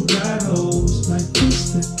nigga who got hoes. Like,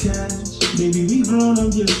 what's the catch? Baby, we grown,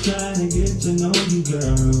 I'm just trying to get to know you,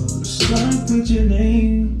 girl. Start with your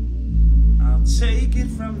name. I'll take it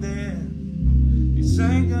from there. It's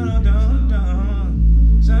ain't gonna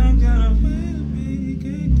dun. It's ain't gonna be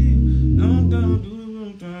don't do.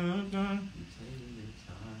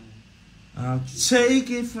 I'll take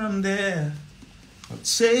it from there. I'll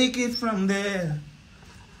take it from there.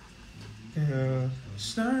 Yeah.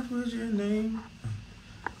 Start with your name.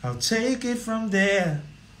 I'll take it from there.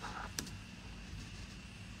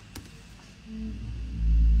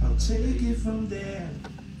 I'll take it from there.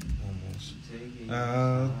 Almost.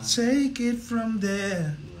 I'll take it from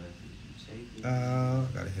there.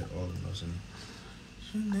 Gotta hit all the notes in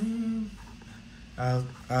your name. I'll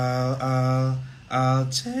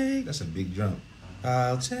take. That's a big jump.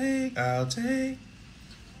 I'll take your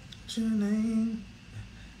name.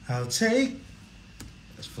 I'll take.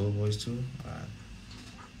 That's full voice too. All right.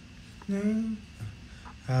 Name.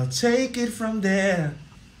 I'll take it from there.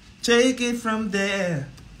 Take it from there.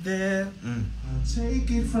 There. I'll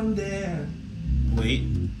take it from there. Wait,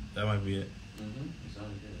 that might be it. It's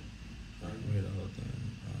already good. Read the whole thing.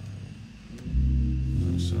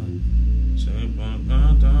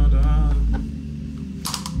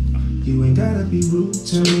 You ain't gotta be rude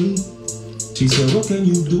to me. She said, what can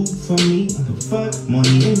you do for me? The fuck,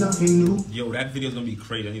 money ain't nothing new. Yo, that video's gonna be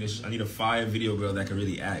crazy. I need a fire video girl that can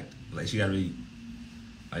really act. Like she gotta be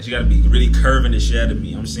really curving the shit out of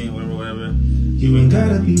me. I'm saying whatever. You ain't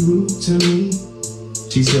gotta be rude to me.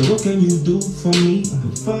 She said, what can you do for me?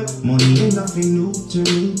 The fuck, money ain't nothing new to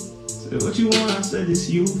me. Said, what you want? I said, it's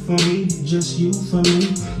you for me, just you for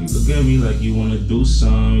me. You look at me like you wanna do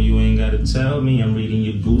something. You ain't gotta tell me, I'm reading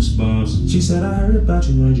your goosebumps. She said, I heard about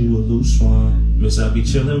you, heard you a loose one. Miss, I be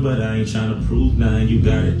chillin', but I ain't tryna prove nothing, you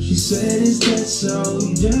got it. She said, is that so?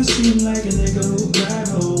 You just seem like a nigga who got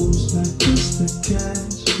hoes. Like, what's the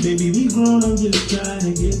catch? Baby, we grown, I'm just trying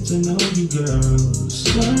to get to know you, girl.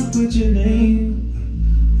 Start with your name.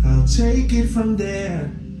 I'll take it from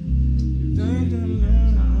there.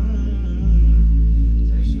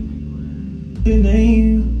 Your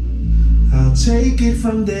name. I'll take it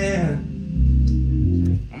from there.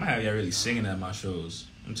 I'm gonna have y'all really singing at my shows.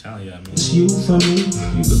 I'm telling y'all, man. It's you for me.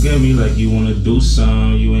 You look at me like you wanna do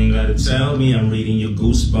something. You ain't gotta tell me, I'm reading your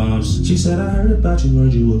goosebumps. She said, I heard about you,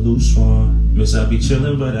 heard you a loose one. Miss, I be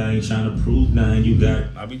chillin', but I ain't tryna prove nothing, you got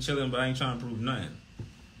it. I be chillin', but I ain't trying to prove nothing.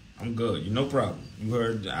 I'm good. You no problem. You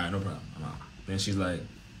heard? Alright, no problem. I'm out. Then she's like,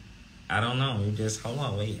 I don't know. You just hold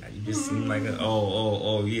on, wait. You just seem like a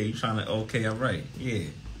oh yeah. You trying to okay? All right, yeah.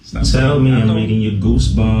 Stop Tell me I'm reading your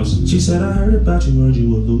goosebumps. She said, I heard about you, heard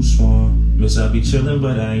you a loose one. Miss, I be chillin',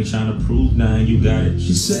 but I ain't tryna prove nothing, you got it.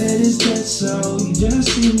 She said, is that so? You just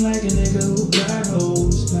seem like a nigga who got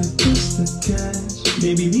hoes. Like, what's the catch?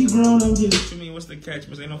 Baby, we grown, I'm just. What you mean, what's the catch?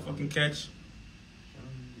 But ain't no fucking catch.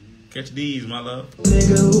 Catch these, my love.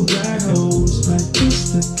 Nigga who got hoes. Like,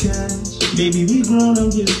 what's the catch? Baby, we grown, I'm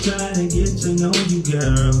just trying to get to know you,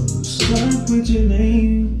 girl. Start with your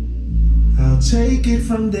name. I'll take it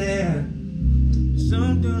from there.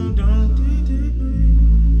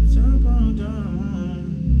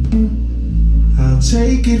 I'll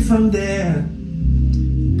take it from there.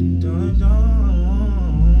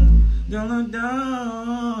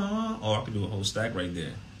 Oh, I could do a whole stack right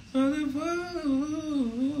there.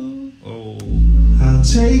 Oh. I'll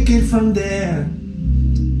take it from there.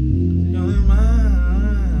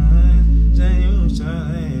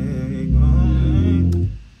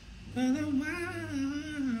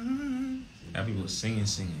 Have people singing.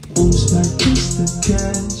 Oops, like what's the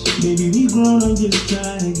catch? Baby, we grown, I'm just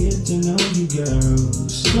trying to get to know you, girl.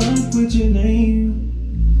 Start with your name.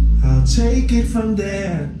 I'll take it from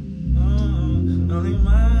there. Only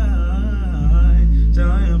mine,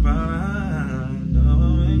 tell you about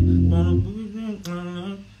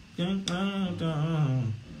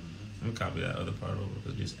let me copy that other part over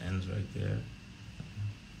because it just ends right there.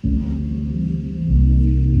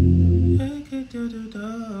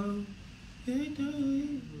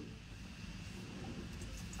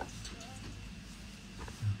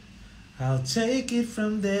 I'll take it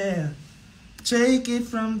from there. Take it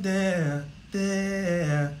from there.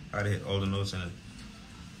 There. I hit all the notes in it.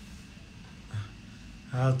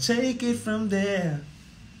 I'll take it from there.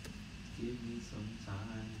 Give me some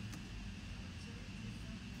time.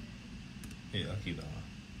 Yeah, I'll keep that one.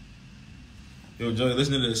 Yo, Joey,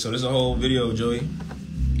 listen to this. So there's a whole video, Joey.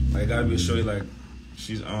 Like, I gotta be show you, like,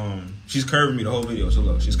 she's curving me the whole video. So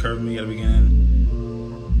look, she's curving me at the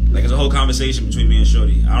beginning. Like it's a whole conversation between me and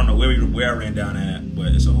Shorty. I don't know where I ran down at, but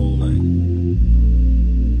it's a whole like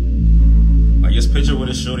just picture with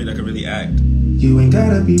a Shorty that could really act. You ain't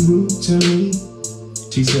gotta be rude to me.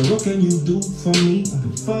 She said, what can you do for me?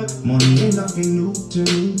 Fuck, money ain't nothing new to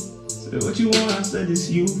me. Said, what you want? I said, it's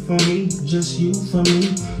you for me, just you for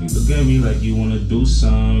me. You look at me like you wanna do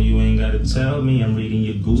something. You ain't gotta tell me, I'm reading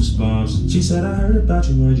your goosebumps. She said, I heard about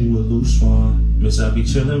you, heard you a loose one. Miss, I be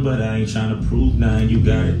chillin', but I ain't tryna prove nothing, you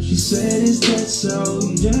got it. She said, is that so?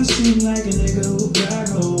 You just seem like a nigga who got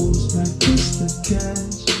hoes. Like, what's the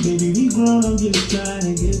catch? Baby, we grown, I'm just trying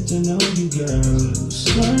to get to know you, girl.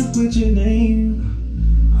 Start with your name,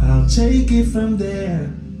 I'll take it from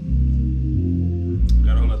there.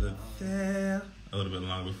 Gotta hold up there a little bit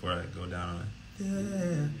long before I go down on it.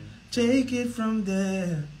 There, take it from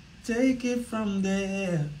there, take it from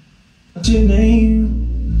there. What's your name?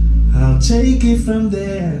 I'll take it from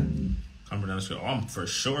there. Crumping down the street. Oh, I'm for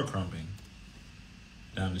sure crumping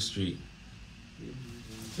down the street.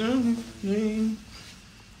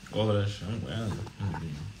 All of that shit.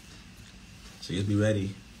 So just be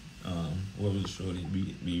ready. What was Shorty?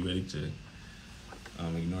 Be ready to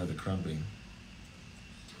ignore the crumping.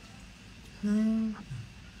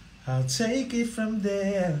 I'll take it from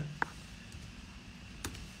there.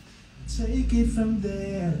 Take it from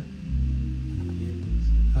there.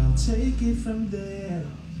 I'll take it from there.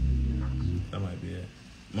 That might be it.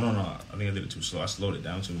 No, I think I did it too slow. I slowed it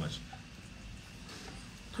down too much.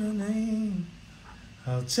 Your name.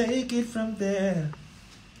 I'll take it from there.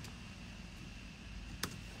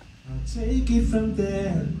 I'll take it from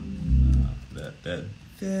there. That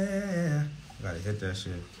There. I gotta hit that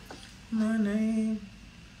shit. My name.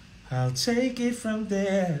 I'll take it from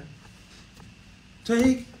there.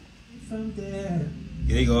 Take it from there.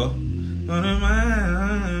 Here you go. One of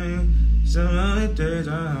mine.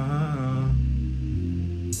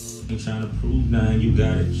 Ain't trying to prove nothing, you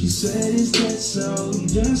got it. She said, is that so? You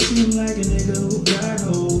just seem like a nigga who got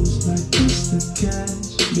hoes. Like, what's the catch?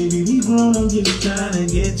 Baby, we grown, I'm just trying to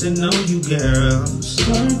get to know you, girl.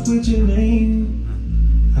 Start with your name,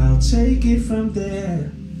 I'll take it from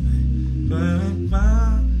there.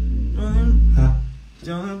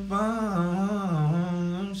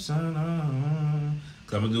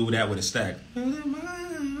 Cause I'm gonna do that with a stack.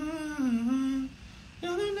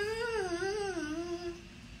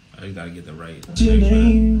 You gotta get the right. Your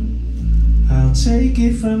name, I'll take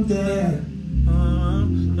it from there.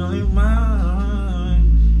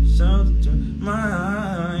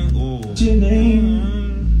 Your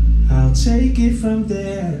name, I'll take it from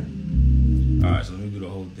there. Alright, so let me do the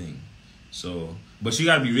whole thing. So, but she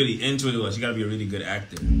gotta be really into it, or she gotta be a really good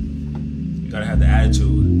actor. You gotta have the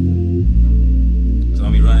attitude. So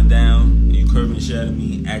I'll be running down, and you curving the shit out of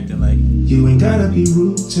me, acting like you ain't gotta be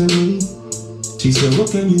rude to me. She said, what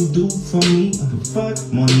can you do for me? Fuck,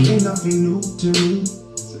 money ain't nothing new to me.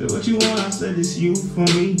 Said, what you want? I said, it's you for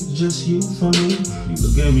me, just you for me. You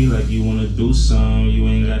look at me like you wanna do something. You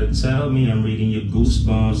ain't gotta tell me, I'm reading your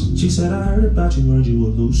goosebumps. She said, I heard about you, heard you a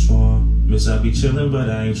loose one. Miss, I be chillin', but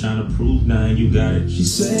I ain't tryna prove nothing, you got it. She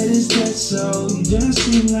said, is that so? You just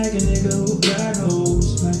seem like a nigga who got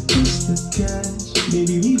hoes. Like, what's the catch?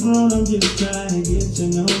 Baby, we grown, I'm just trying to get to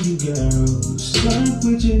know you, girl. Start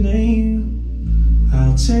with your name,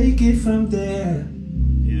 I'll take it from there.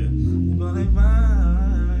 yeah.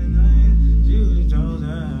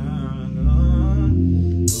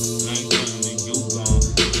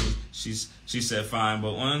 She said fine,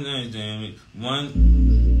 but one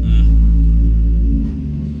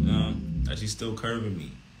she's still curving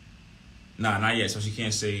me. Nah, not yet. So she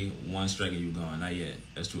can't say one strike and you gone. Not yet.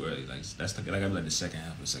 That's too early. Like that's like gotta be like the second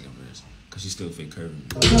half of the second verse, cause she's still fake curving me.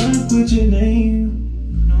 Start with your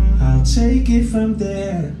name, I'll take it from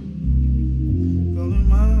there.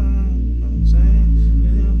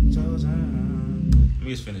 Let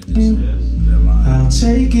me just finish this. That line. I'll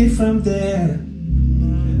take it from there.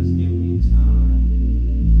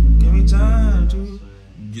 Give me time, dude.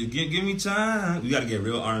 Give me time. We gotta get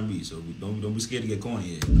real R&B, so don't be scared to get corny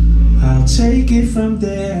here. I'll take it from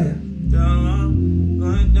there.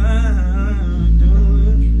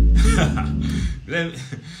 Let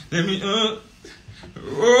me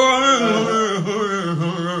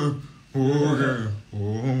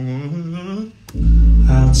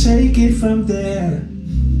I'll take it from there.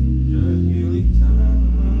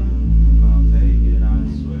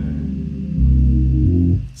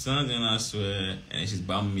 Something I swear, and she's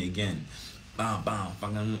bombing me again. Bam, bam,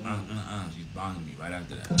 she's bombing me right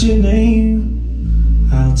after that. Your name,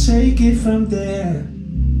 I'll take it from there.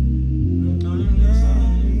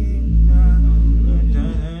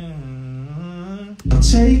 I'll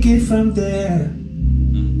take it from there.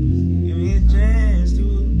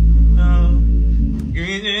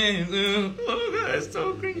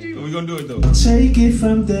 We gonna do it though. I'll take it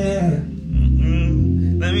from there.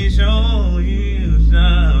 Let me show you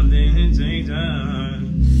something. Take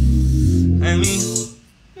time. I mean,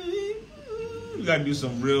 we gotta do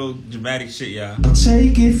some real dramatic shit, y'all. I'll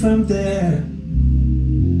take it from there.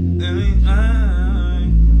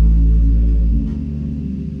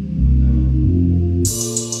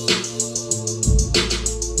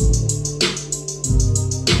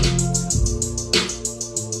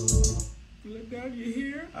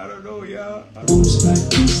 I don't know, y'all. Who's like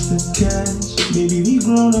this the catch? Baby, we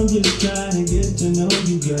grown, I'm just trying to get to know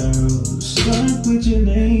you, girl. Start with your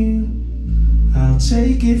name, I'll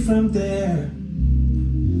take it from there.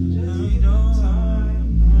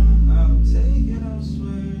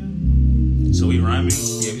 So we rhyming?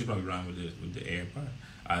 Yeah, we should probably rhyme with the air part.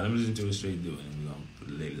 Alright, let me listen to it straight through it, and we're gonna put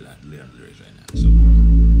the lay on the lyrics right now. So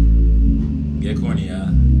get corny, y'all.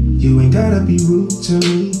 You ain't gotta be rude to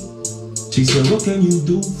me. She said, what can you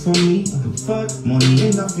do for me? Fuck, money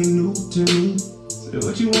ain't nothing new to me. Said,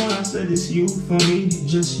 what you want? I said, it's you for me,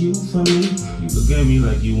 just you for me. You look at me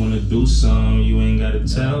like you wanna do something. You ain't gotta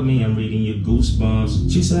tell me, I'm reading your goosebumps.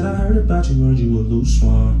 She said, I heard about you, heard you a loose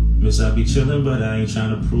one. Miss, I be chillin', but I ain't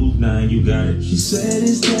tryna prove nothing, you got it. She said,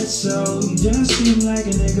 is that so? You just seem like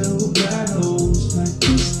a nigga who got hoes. Like,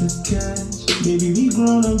 what's the catch? Baby, we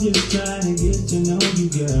grown, I'm just trying to get to know you,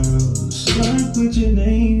 girl. Start with your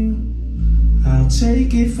name, I'll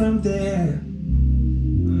take it from there.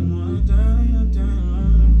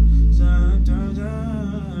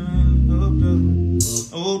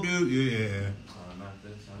 Oh, dude, yeah.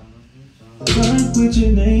 Start with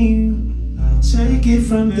your name, I'll take it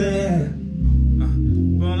from there.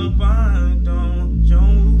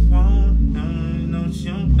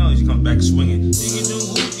 No, she come back swinging.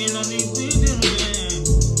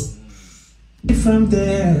 From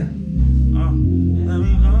there.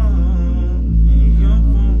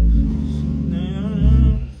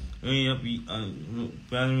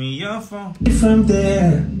 From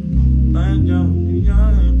there.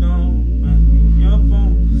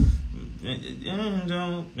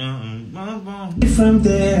 From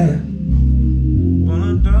there.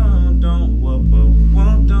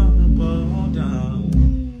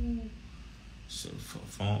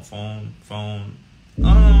 Phone.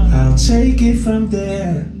 I'll take it from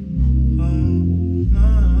there.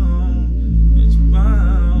 It's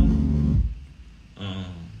bound.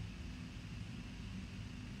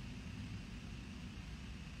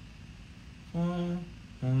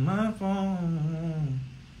 On my phone.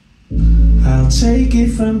 I'll take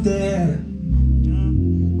it from there.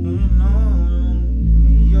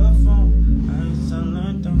 Your phone. I sound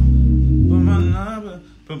like don't put my number.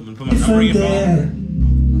 Put my number in your phone.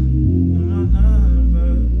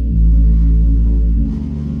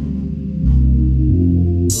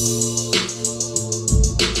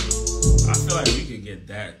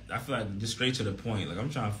 I feel like just straight to the point. Like I'm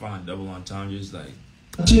trying to find double entendres. Like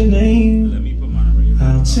your name, let me put my number in.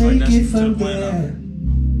 I'll take it from there.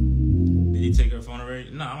 Did he take her phone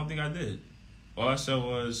already? No, I don't think I did. All I said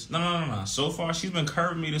was no. So far she's been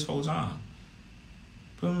curving me this whole time.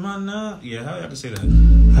 Put my number. Yeah, hell yeah, I can say that.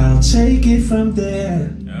 I'll take it from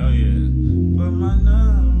there. Hell yeah. Put my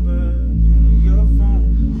number in your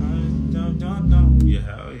phone. Don't. Yeah,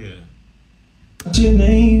 hell yeah. Your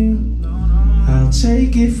name. I'll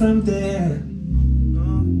take it from there.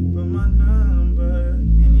 Put my number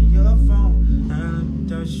in your phone and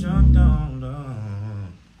touch your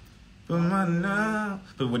down. Put my number.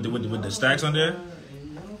 With the stacks on there.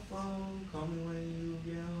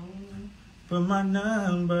 Put my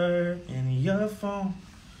number in your phone.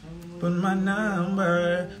 Put my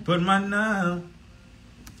number. Put my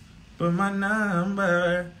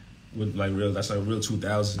number. With like real, that's like real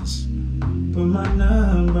 2000s. Put my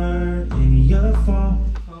number in your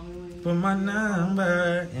phone. Put my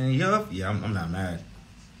number in your. Yeah, I'm not mad.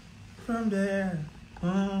 From there,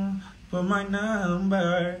 put my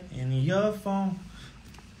number in your phone.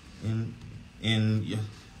 In yeah.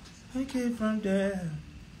 Take it from there.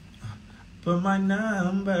 Put my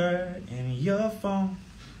number in your phone.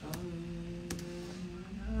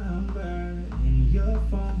 Number in your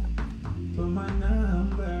phone. Put my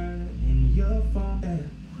number in your phone.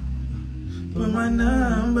 Put my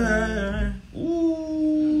number.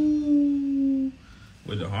 Ooh.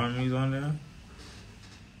 With the harmonies on there.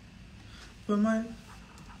 Put my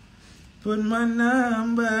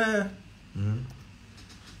number.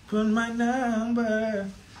 Put my number.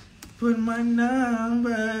 Put my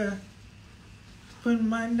number. Put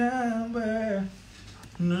my number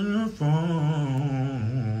in the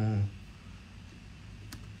phone.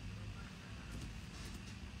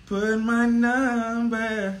 Put my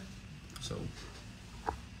number. So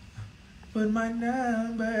Put my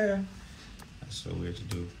number. That's so weird to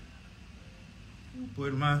do.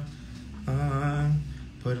 Put my number.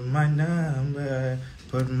 Put my number.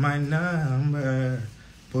 Put my number.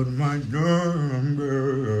 Put my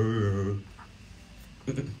number.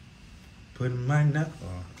 Oh,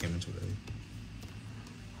 I came into it.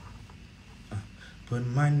 Put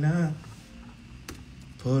my number.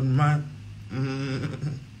 Put my.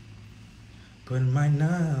 Put my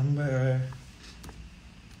number.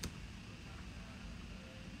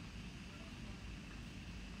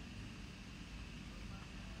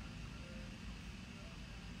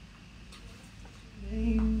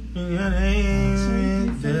 Your name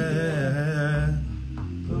is there.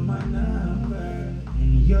 Put my number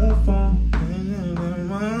in your phone.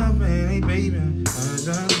 My baby,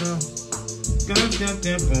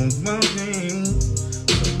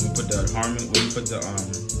 put the harmony, when you put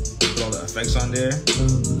all the effects on there.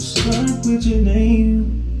 Start with your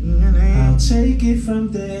name. I'll take it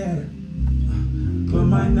from there. Put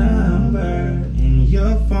my number in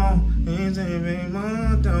your phone.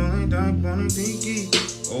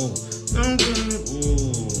 Oh,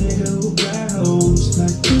 Nigga who got hoes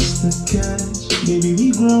like this the catch. Baby,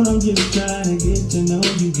 we grown, I'm just trying to get to know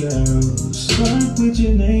you, girl. Start with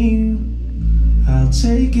your name, I'll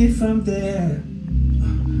take it from there.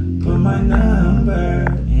 Put my number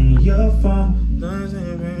in your phone.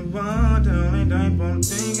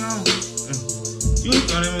 You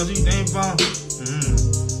got it, what you think about?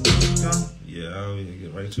 Yeah, I'll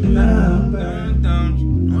get right to it. Number.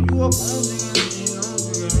 You up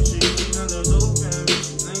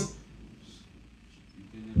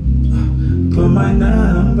Put my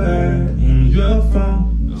number in your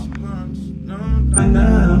phone. My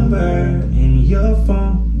number in your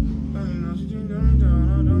phone.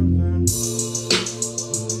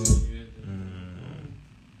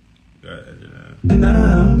 My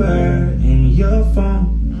number in your phone.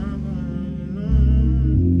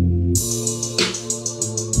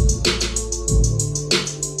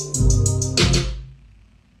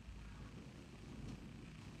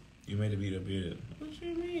 You made a beat up here. What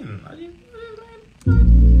you mean? I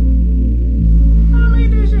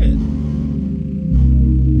made this shit.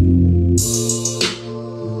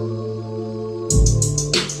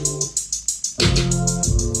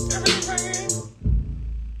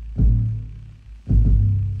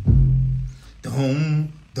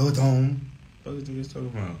 Dome. What is this talking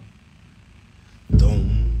about?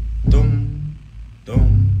 Dome.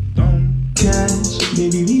 Cash,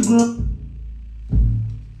 baby, we grow.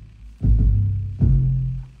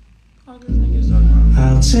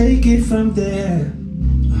 I'll take it from there.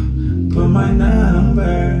 Put my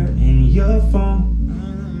number in your phone.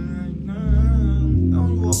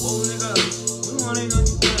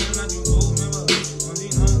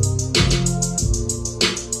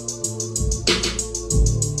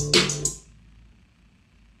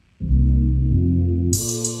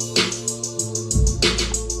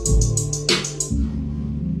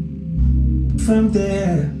 From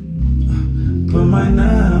there, put my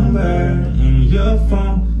number in your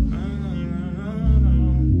phone.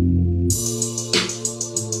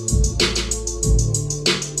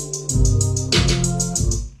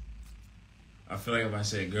 I feel like if I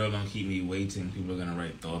say "girl, don't keep me waiting," people are gonna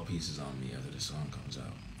write thought pieces on me after the song comes out.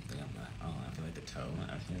 I think I'm like, oh, I feel like the tone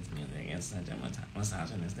of his music is such a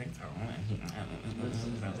misogynistic tone.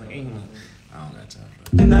 I don't got time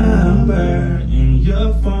for that. Number in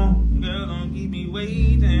your phone. Girl, don't keep me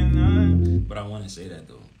waiting. But I want to say that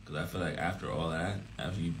though, because I feel like after all that,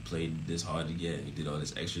 after you played this hard to get, and you did all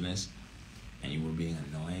this extraness, and you were being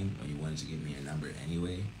annoying, or you wanted to give me your number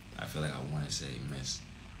anyway, I feel like I want to say, Miss,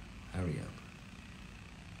 hurry up.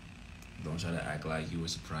 Don't try to act like you were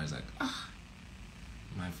surprised, like,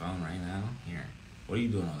 my phone right now? Here. What are you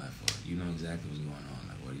doing all that for? You know exactly what's going on.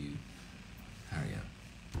 Like, what are you? Hurry up.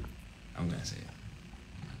 I'm going to say it.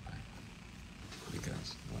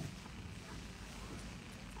 Because, what?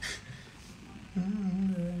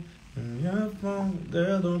 Your phone,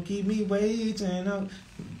 girl, don't keep me waiting all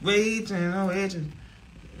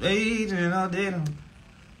day long.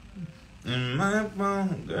 And my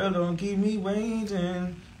phone, girl, don't keep me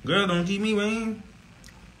waiting. Girl, don't keep me waiting.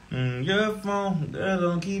 Your phone, girl,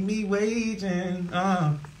 don't keep me waiting.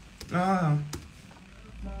 Girl,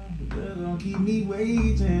 don't keep me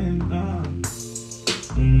waiting.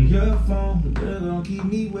 Your phone, girl, don't keep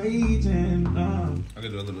me waiting. I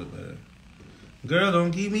can do a little bit better. Girl,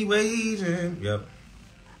 don't keep me waiting. Yep.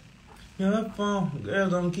 Your phone, girl,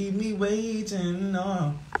 don't keep me waiting.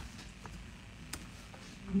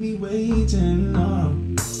 Me waiting.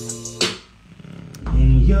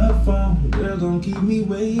 In your phone, girl, don't keep me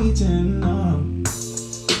waiting.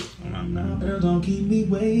 now. Girl, don't keep me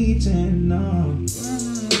waiting, no.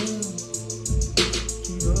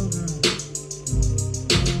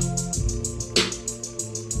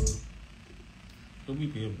 Who we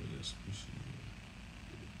pay for this?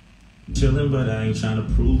 Chillin', but I ain't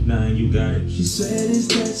tryna prove nothing, you got it. She said, is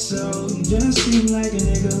that so? You just seem like a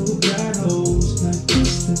nigga who got hoes. Like,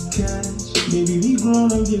 what's the catch? Baby, we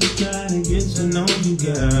grown up just trying to get to know you,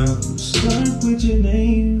 girl. Start with your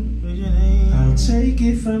name. I'll take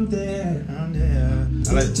it from there. I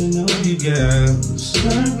like to know you, girl.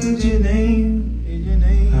 Start with your name.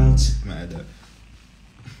 I'll start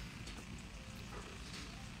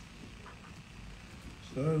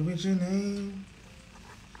with your name.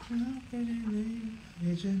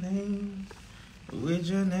 With your name. With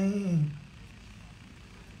your name.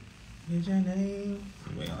 With your name.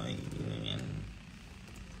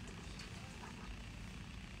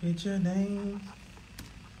 With your name.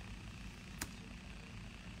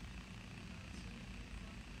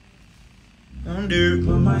 I'm there,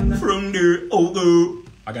 from there, oh girl.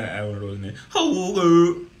 I gotta add one of those in there. Oh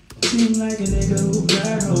girl. Seem like a nigga who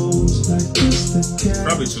got hoes. Like this the cat.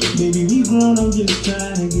 Probably two. Baby, we grown up just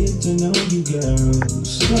trying to get to know you, girl.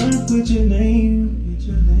 Start with your name.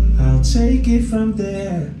 I'll take it from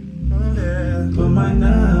there. Put my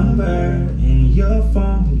number in your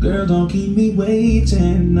phone. Girl, don't keep me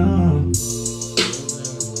waiting, no.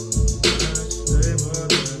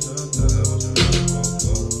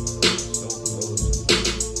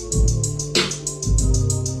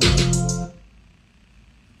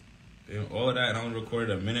 All of that, and I only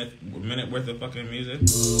recorded a minute worth of fucking music.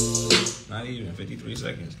 Not even 53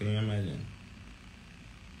 seconds. Can you imagine?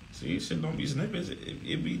 See, shit don't be snippets.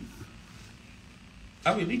 It be.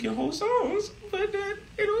 I be leaking whole songs, but then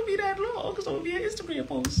it don't be that long because it would be an Instagram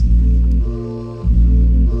post.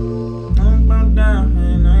 I'm about down,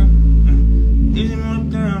 man. I'm easy more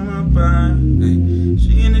down my body.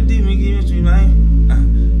 She in the deep and give me street light.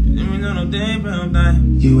 Let me know no day about that.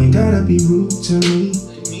 You ain't gotta be rude to me.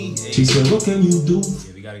 She said, what can you do?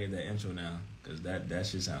 Yeah, we gotta get that intro now, cause that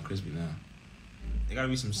shit sound crispy now. There gotta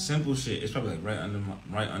be some simple shit. It's probably like right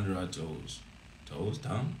under our toes,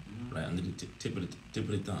 tongue, right under the tip of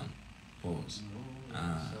the thumb. Pause.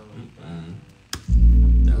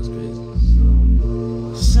 That was crazy.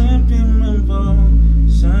 Something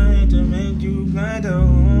trying to make you right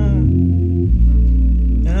home.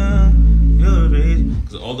 Yeah, you're crazy.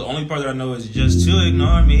 Cause the only part that I know is just to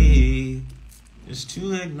ignore me. Just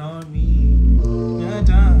to ignore me. Yeah,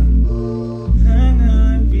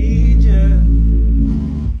 I beat ya.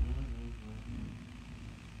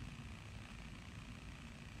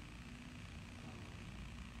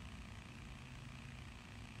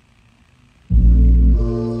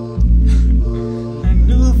 I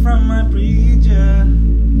knew from my preacher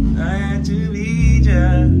I had to beat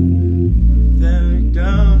ya. Then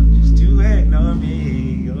don't just to ignore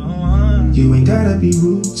me. You ain't gotta be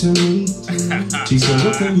rude to me. She said,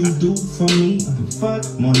 what can you do for me? Fuck,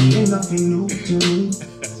 money ain't nothing new to me.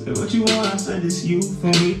 Said, what you want? I said, it's you for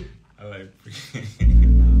me. I like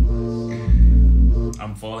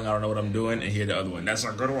I'm falling, I don't know what I'm doing, and hear the other one. That's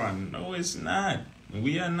a good one. No, it's not.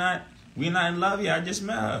 We're not in love yet. I just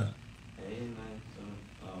met her.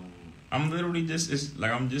 I'm literally just, it's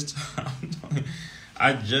like I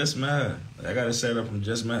just met her. I gotta set it up from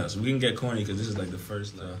just met her. So we can get corny because this is like the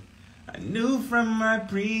first I knew from my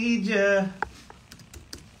preacher.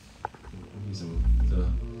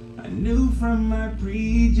 I knew from my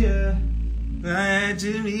preacher. I had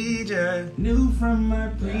to meet ya. Knew from my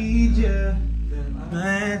preacher. I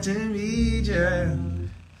had to meet ya.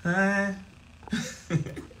 I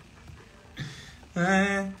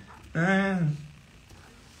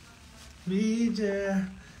meet ya.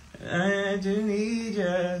 I had to meet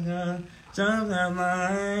ya. Sometimes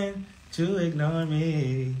mine to ignore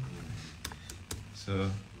me.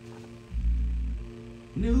 So.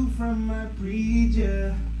 Knew from my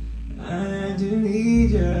preacher, I do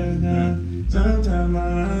need you. Sometimes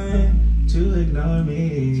mine to ignore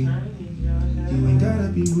me. You ain't gotta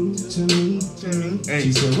be rude to me. Hey.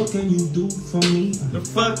 She said, what can you do for me? The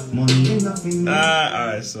fuck? Money ain't nothing new.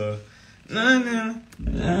 Alright, so. No.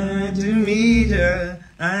 I had to meet ya.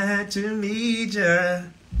 I had to meet ya.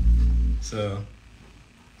 So.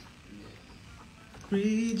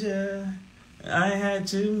 Preacher. I had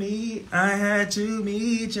to meet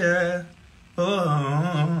ya.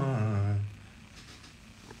 Oh.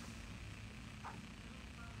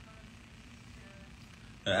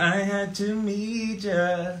 I had to meet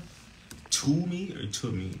ya. To me or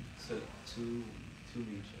to me? To meet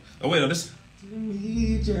ya. Oh wait, no, this. To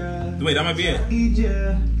meet ya. Wait, that might be it.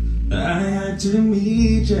 I had to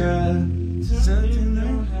meet ya. Something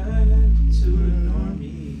I had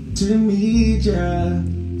to meet ya. And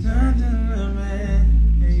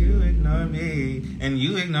you ignore me. And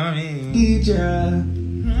you ignore me. Meet ya.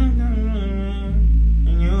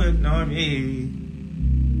 And you ignore me.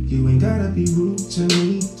 You ain't gotta be rude to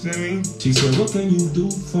me. She said, what can you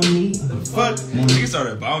do for me? The fuck? Nigga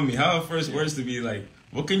started bombing me. How her first words to be like,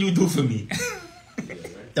 what can you do for me?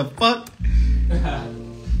 The fuck?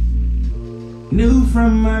 Knew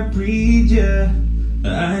from my preacher,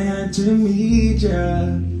 I had to meet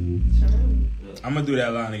ya. I'm gonna do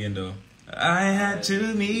that line again though. I had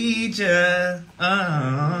to meet ya.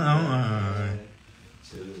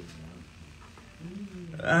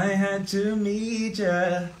 I had to meet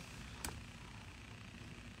ya.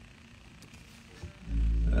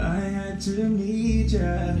 I had to meet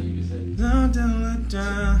ya. Don't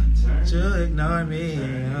to ignore me.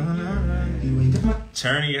 You ain't got my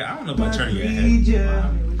Turn your, I don't know about turning your head.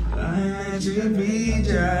 I had to meet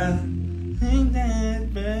ya. Ain't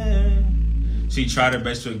that bad? She tried her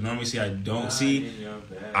best to ignore me. See, I don't see.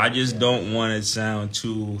 I just don't want it to sound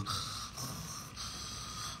too.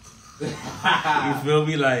 You feel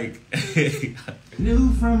me? Like.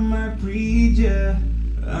 Knew from my preacher,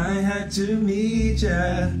 I had to meet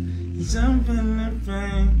ya. Something that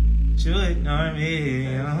pain to ignore me.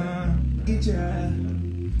 Meet ya.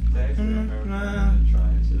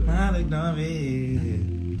 I'll ignore me.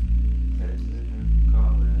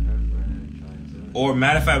 Or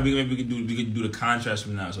matter of fact, we could do the contrast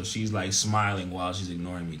from now. So she's like smiling while she's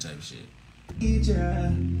ignoring me, type shit. Meet ya.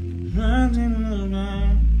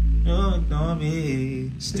 You ignore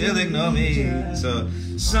me, still ignore me. So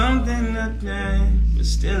something that but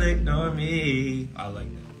still ignore me. I like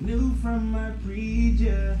that. Knew from my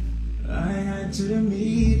preacher, I had to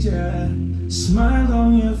meet ya. Smile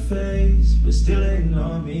on your face, but still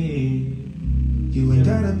ignore me. You ain't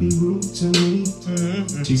gotta be rude to me.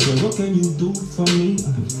 She said, what can you do for me?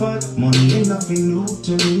 Fuck, money ain't nothing new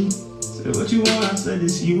to me. Said, what you want? I said,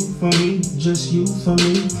 it's you for me, just you for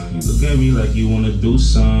me. You look at me like you wanna do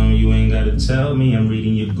some. You ain't gotta tell me, I'm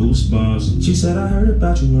reading your goosebumps. She said, I heard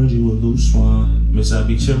about you, heard you a loose one. Miss, I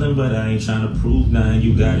be chillin', but I ain't tryna prove nothing,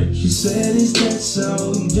 you got it. She said, is that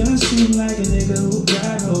so? You just seem like a nigga who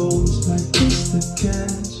got hoes. Like, what's the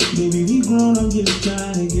catch? Baby, we grown, I'm just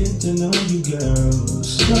trying to get to know you, girl.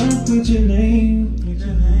 Start with your name,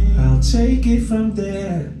 I'll take it from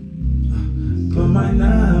there. Put my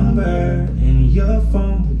number in your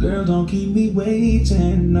phone, girl, don't keep me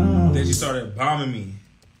waiting, no. Then she started bombing me.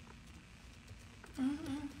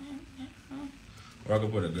 Or I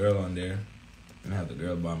could put a girl on there and have the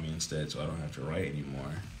girl bomb me instead, so I don't have to write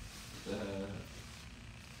anymore.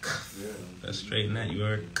 Let's straighten that, you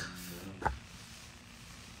heard?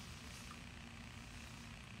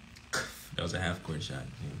 That was a half-court shot.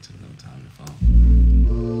 It took no time to fall.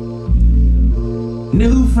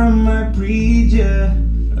 Knew from my preacher,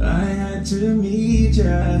 I had to meet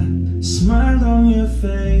ya. Smile on your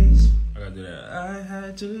face. I gotta do that. I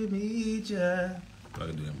had to meet ya. I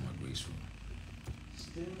gotta do that more graceful.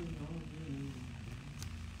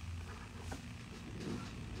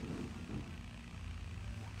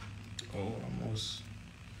 Oh, almost.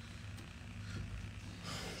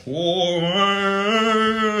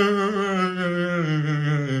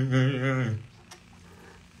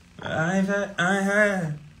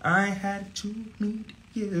 I had to meet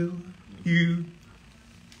you.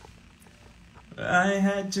 I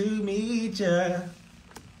had to meet ya.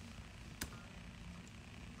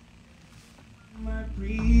 My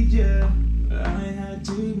preacher, I had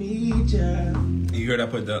to meet ya. You heard I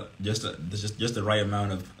put just the right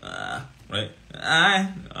amount of right?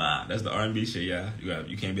 That's the R&B shit, yeah.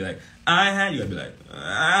 You can't be like you gotta be like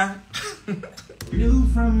Knew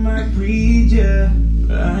from my preacher,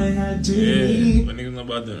 I had to meet. But niggas know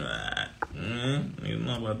about that. Niggas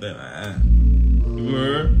know about that.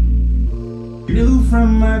 Knew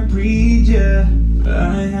from my preacher,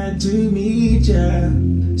 I had to meet ya.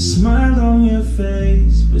 Smile on your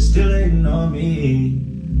face, but still ignore me.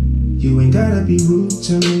 You ain't gotta be rude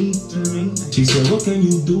to me. She said, what can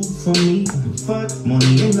you do for me? Fuck,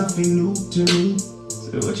 money ain't nothing new to me.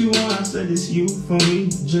 Said, what you want? I said, it's you for me,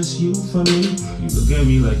 just you for me. You look at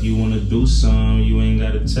me like you wanna do some. You ain't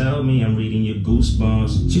gotta tell me, I'm reading your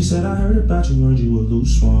goosebumps. She said, I heard about you, heard you a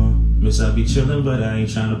loose one. Miss, I be chillin', but I ain't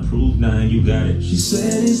tryna prove nothing, you got it. She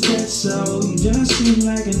said, is that so? You just seem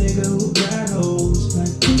like a nigga who got hoes. Like,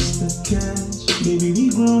 what's the catch? Baby, we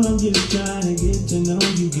grown, I'm just trying to get to know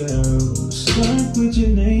you, girl. Start with your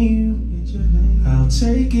name, I'll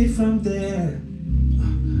take it from there.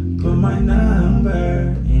 Put my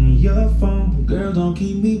number in your phone, girl, don't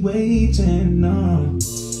keep me waiting, no.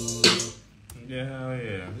 Yeah, hell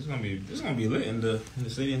yeah. This is gonna be lit in the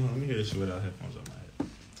stadium. Let me hear this shit without headphones on my head.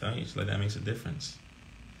 Tell you, it's like that makes a difference.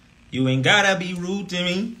 You ain't gotta be rude to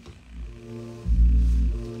me.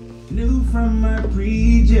 Knew from my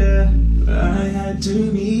preacher I had to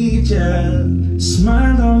meet ya.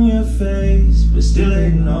 Smile on your face, but still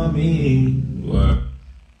ignore me. What?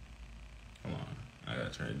 Hold on, I gotta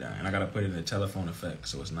turn it down, and I gotta put it in the telephone effect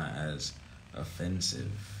so it's not as offensive.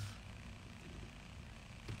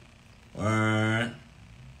 What?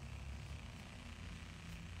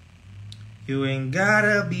 You ain't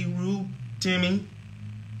gotta be rude to me.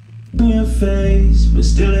 On your face, but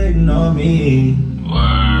still ignore me.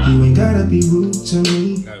 What? You ain't gotta be rude to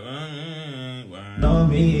me. Ignore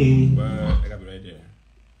me. Word. I got it right there.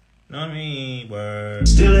 Know me. Word.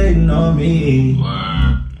 Still ignore me.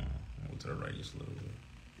 Word. Go to the right just a little bit.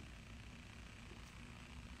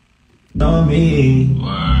 Ignore me.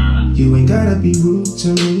 Word. You ain't gotta be rude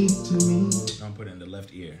to me. I'm put it in the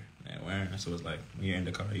left ear. Yeah, word. So it's like when you're in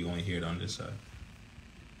the car, you only hear it on this side.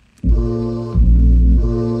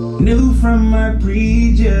 Knew from my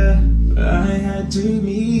preacher I had to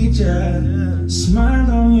meet ya. Smile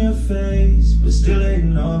on your face, but still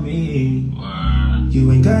ignore me.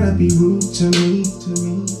 You ain't gotta be rude to me.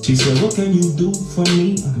 She said, what can you do for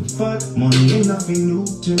me? Fuck, money ain't nothing new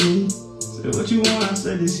to me. Said, what you want? I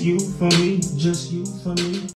said, it's you for me, just you for me.